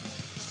us?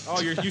 Oh,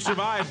 you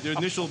survived the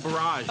initial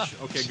barrage.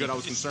 Okay, good. I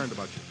was concerned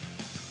about you.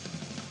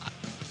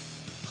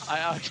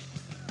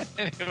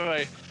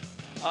 Anyway,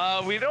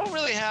 we don't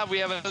really have. We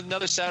have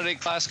another Saturday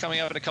class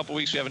coming up in a couple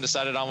weeks. We haven't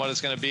decided on what it's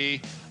going to be.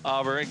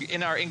 We're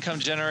in our income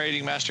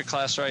generating master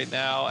class right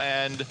now,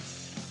 and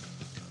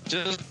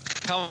just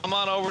come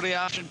on over to the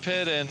option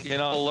pit and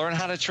learn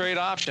how to trade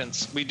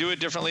options. We do it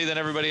differently than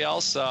everybody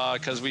else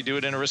because we do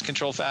it in a risk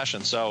control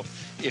fashion. So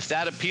if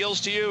that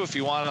appeals to you, if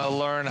you want to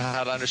learn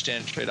how to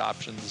understand trade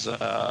options,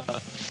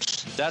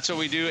 that's what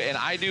we do. And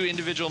I do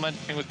individual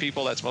mentoring with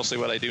people. That's mostly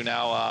what I do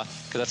now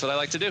because that's what I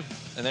like to do.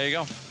 And there you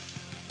go.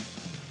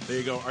 There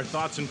you go. Our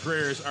thoughts and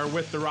prayers are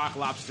with the Rock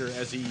Lobster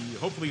as he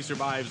hopefully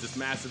survives this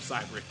massive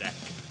cyber attack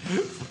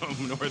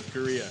from North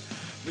Korea.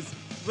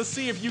 Let's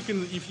see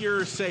if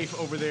you're safe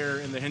over there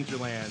in the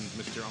hinterland,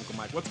 Mr. Uncle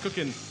Mike. What's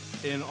cooking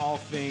in all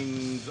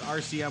things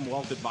RCM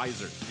Wealth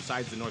Advisors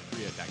besides the North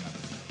Korea attack?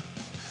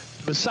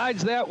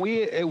 Besides that,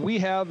 we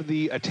have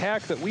the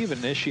attack that we've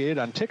initiated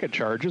on ticket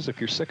charges.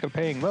 If you're sick of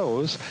paying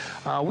those,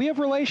 we have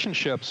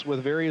relationships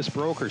with various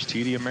brokers,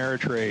 TD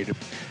Ameritrade,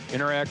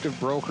 Interactive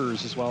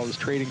Brokers, as well as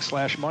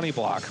Trading/Money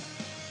Block.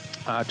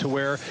 To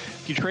where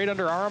if you trade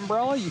under our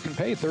umbrella, you can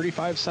pay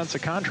 35 cents a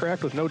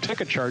contract with no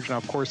ticket charge. Now,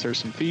 of course, there's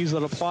some fees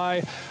that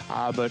apply,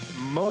 but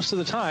most of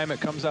the time it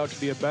comes out to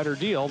be a better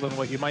deal than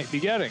what you might be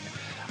getting.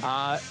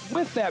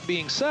 With that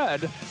being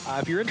said,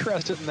 if you're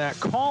interested in that,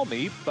 call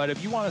me. But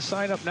if you want to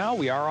sign up now,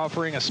 we are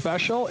offering a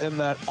special in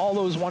that all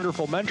those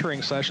wonderful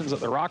mentoring sessions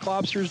that the Rock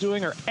Lobster is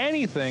doing, or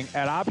anything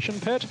at Option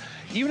Pit,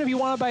 even if you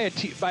want to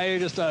buy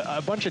just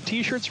a bunch of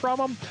T-shirts from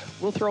them,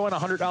 we'll throw in a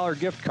 $100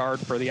 gift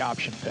card for the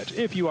Option Pit.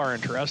 If you are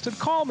interested,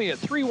 call me at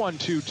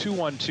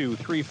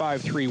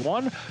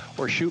 312-212-3531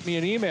 or shoot me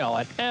an email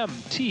at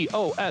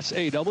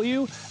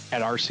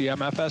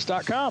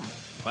mtosaw@rcmfs.com.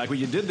 Like what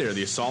you did there,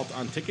 the assault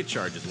on ticket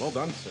charges. Well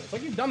done, sir. It's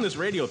like you've done this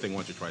radio thing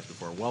once or twice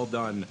before. Well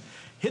done.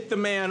 Hit the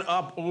man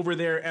up over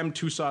there, M.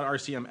 Tosaw,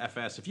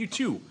 RCMFS. If you,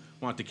 too,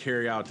 want to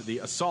carry out the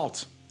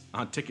assault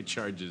on ticket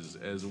charges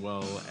as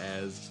well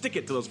as stick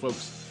it to those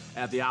folks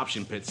at the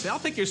option pit. Say, I'll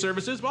take your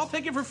services, but I'll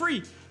take it for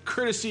free,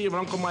 courtesy of an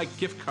Uncle Mike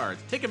gift card.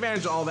 Take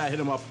advantage of all that.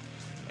 Hit him up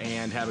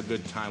and have a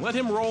good time. Let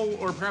him roll,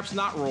 or perhaps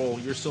not roll,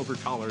 your silver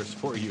collars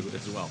for you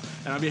as well.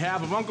 And on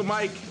behalf of Uncle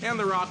Mike and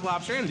the Rock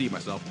Lobster, and indeed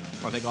myself, I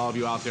want to thank all of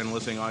you out there in the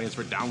listening audience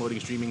for downloading,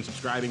 streaming,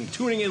 subscribing,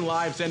 tuning in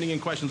live, sending in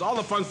questions, all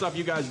the fun stuff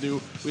you guys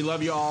do. We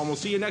love you all, and we'll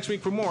see you next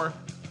week for more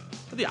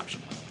of The Option.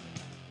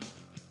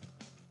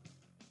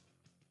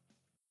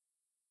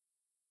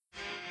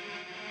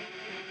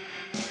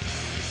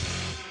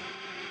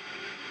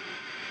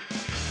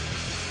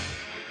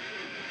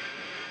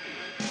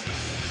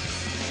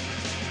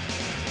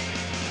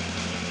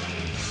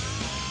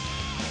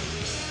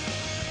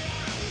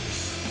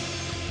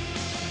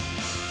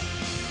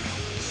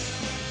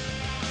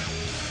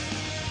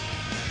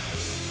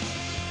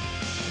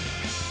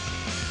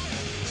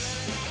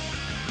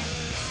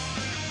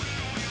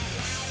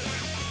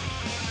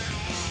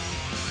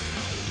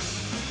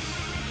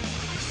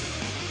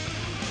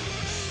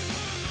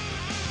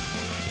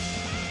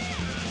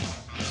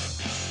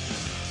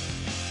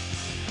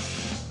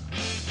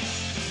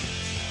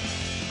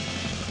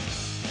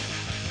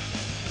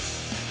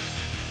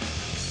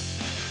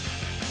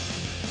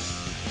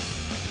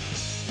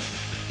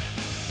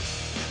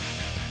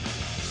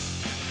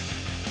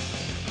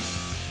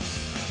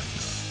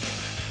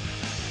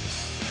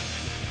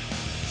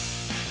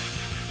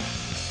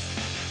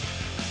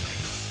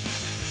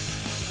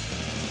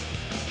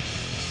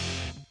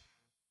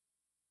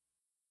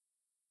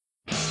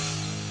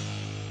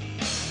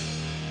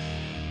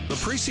 The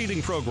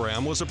preceding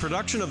program was a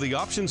production of the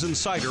Options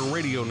Insider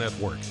Radio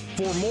Network.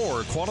 For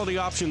more quality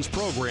options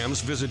programs,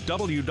 visit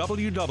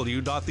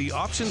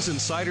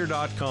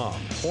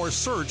www.theoptionsinsider.com or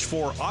search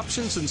for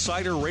Options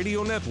Insider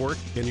Radio Network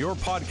in your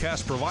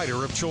podcast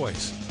provider of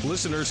choice.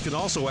 Listeners can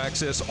also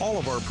access all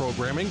of our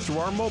programming through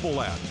our mobile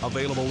app,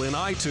 available in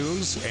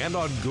iTunes and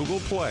on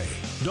Google Play.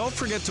 Don't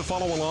forget to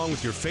follow along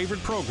with your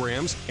favorite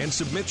programs and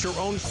submit your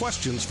own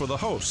questions for the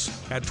hosts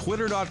at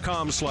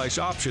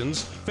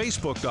twitter.com/options,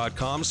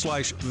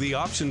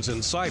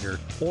 facebook.com/theoptionsinsider,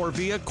 or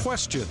via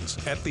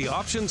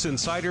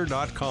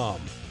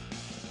questions@theoptionsinsider.com.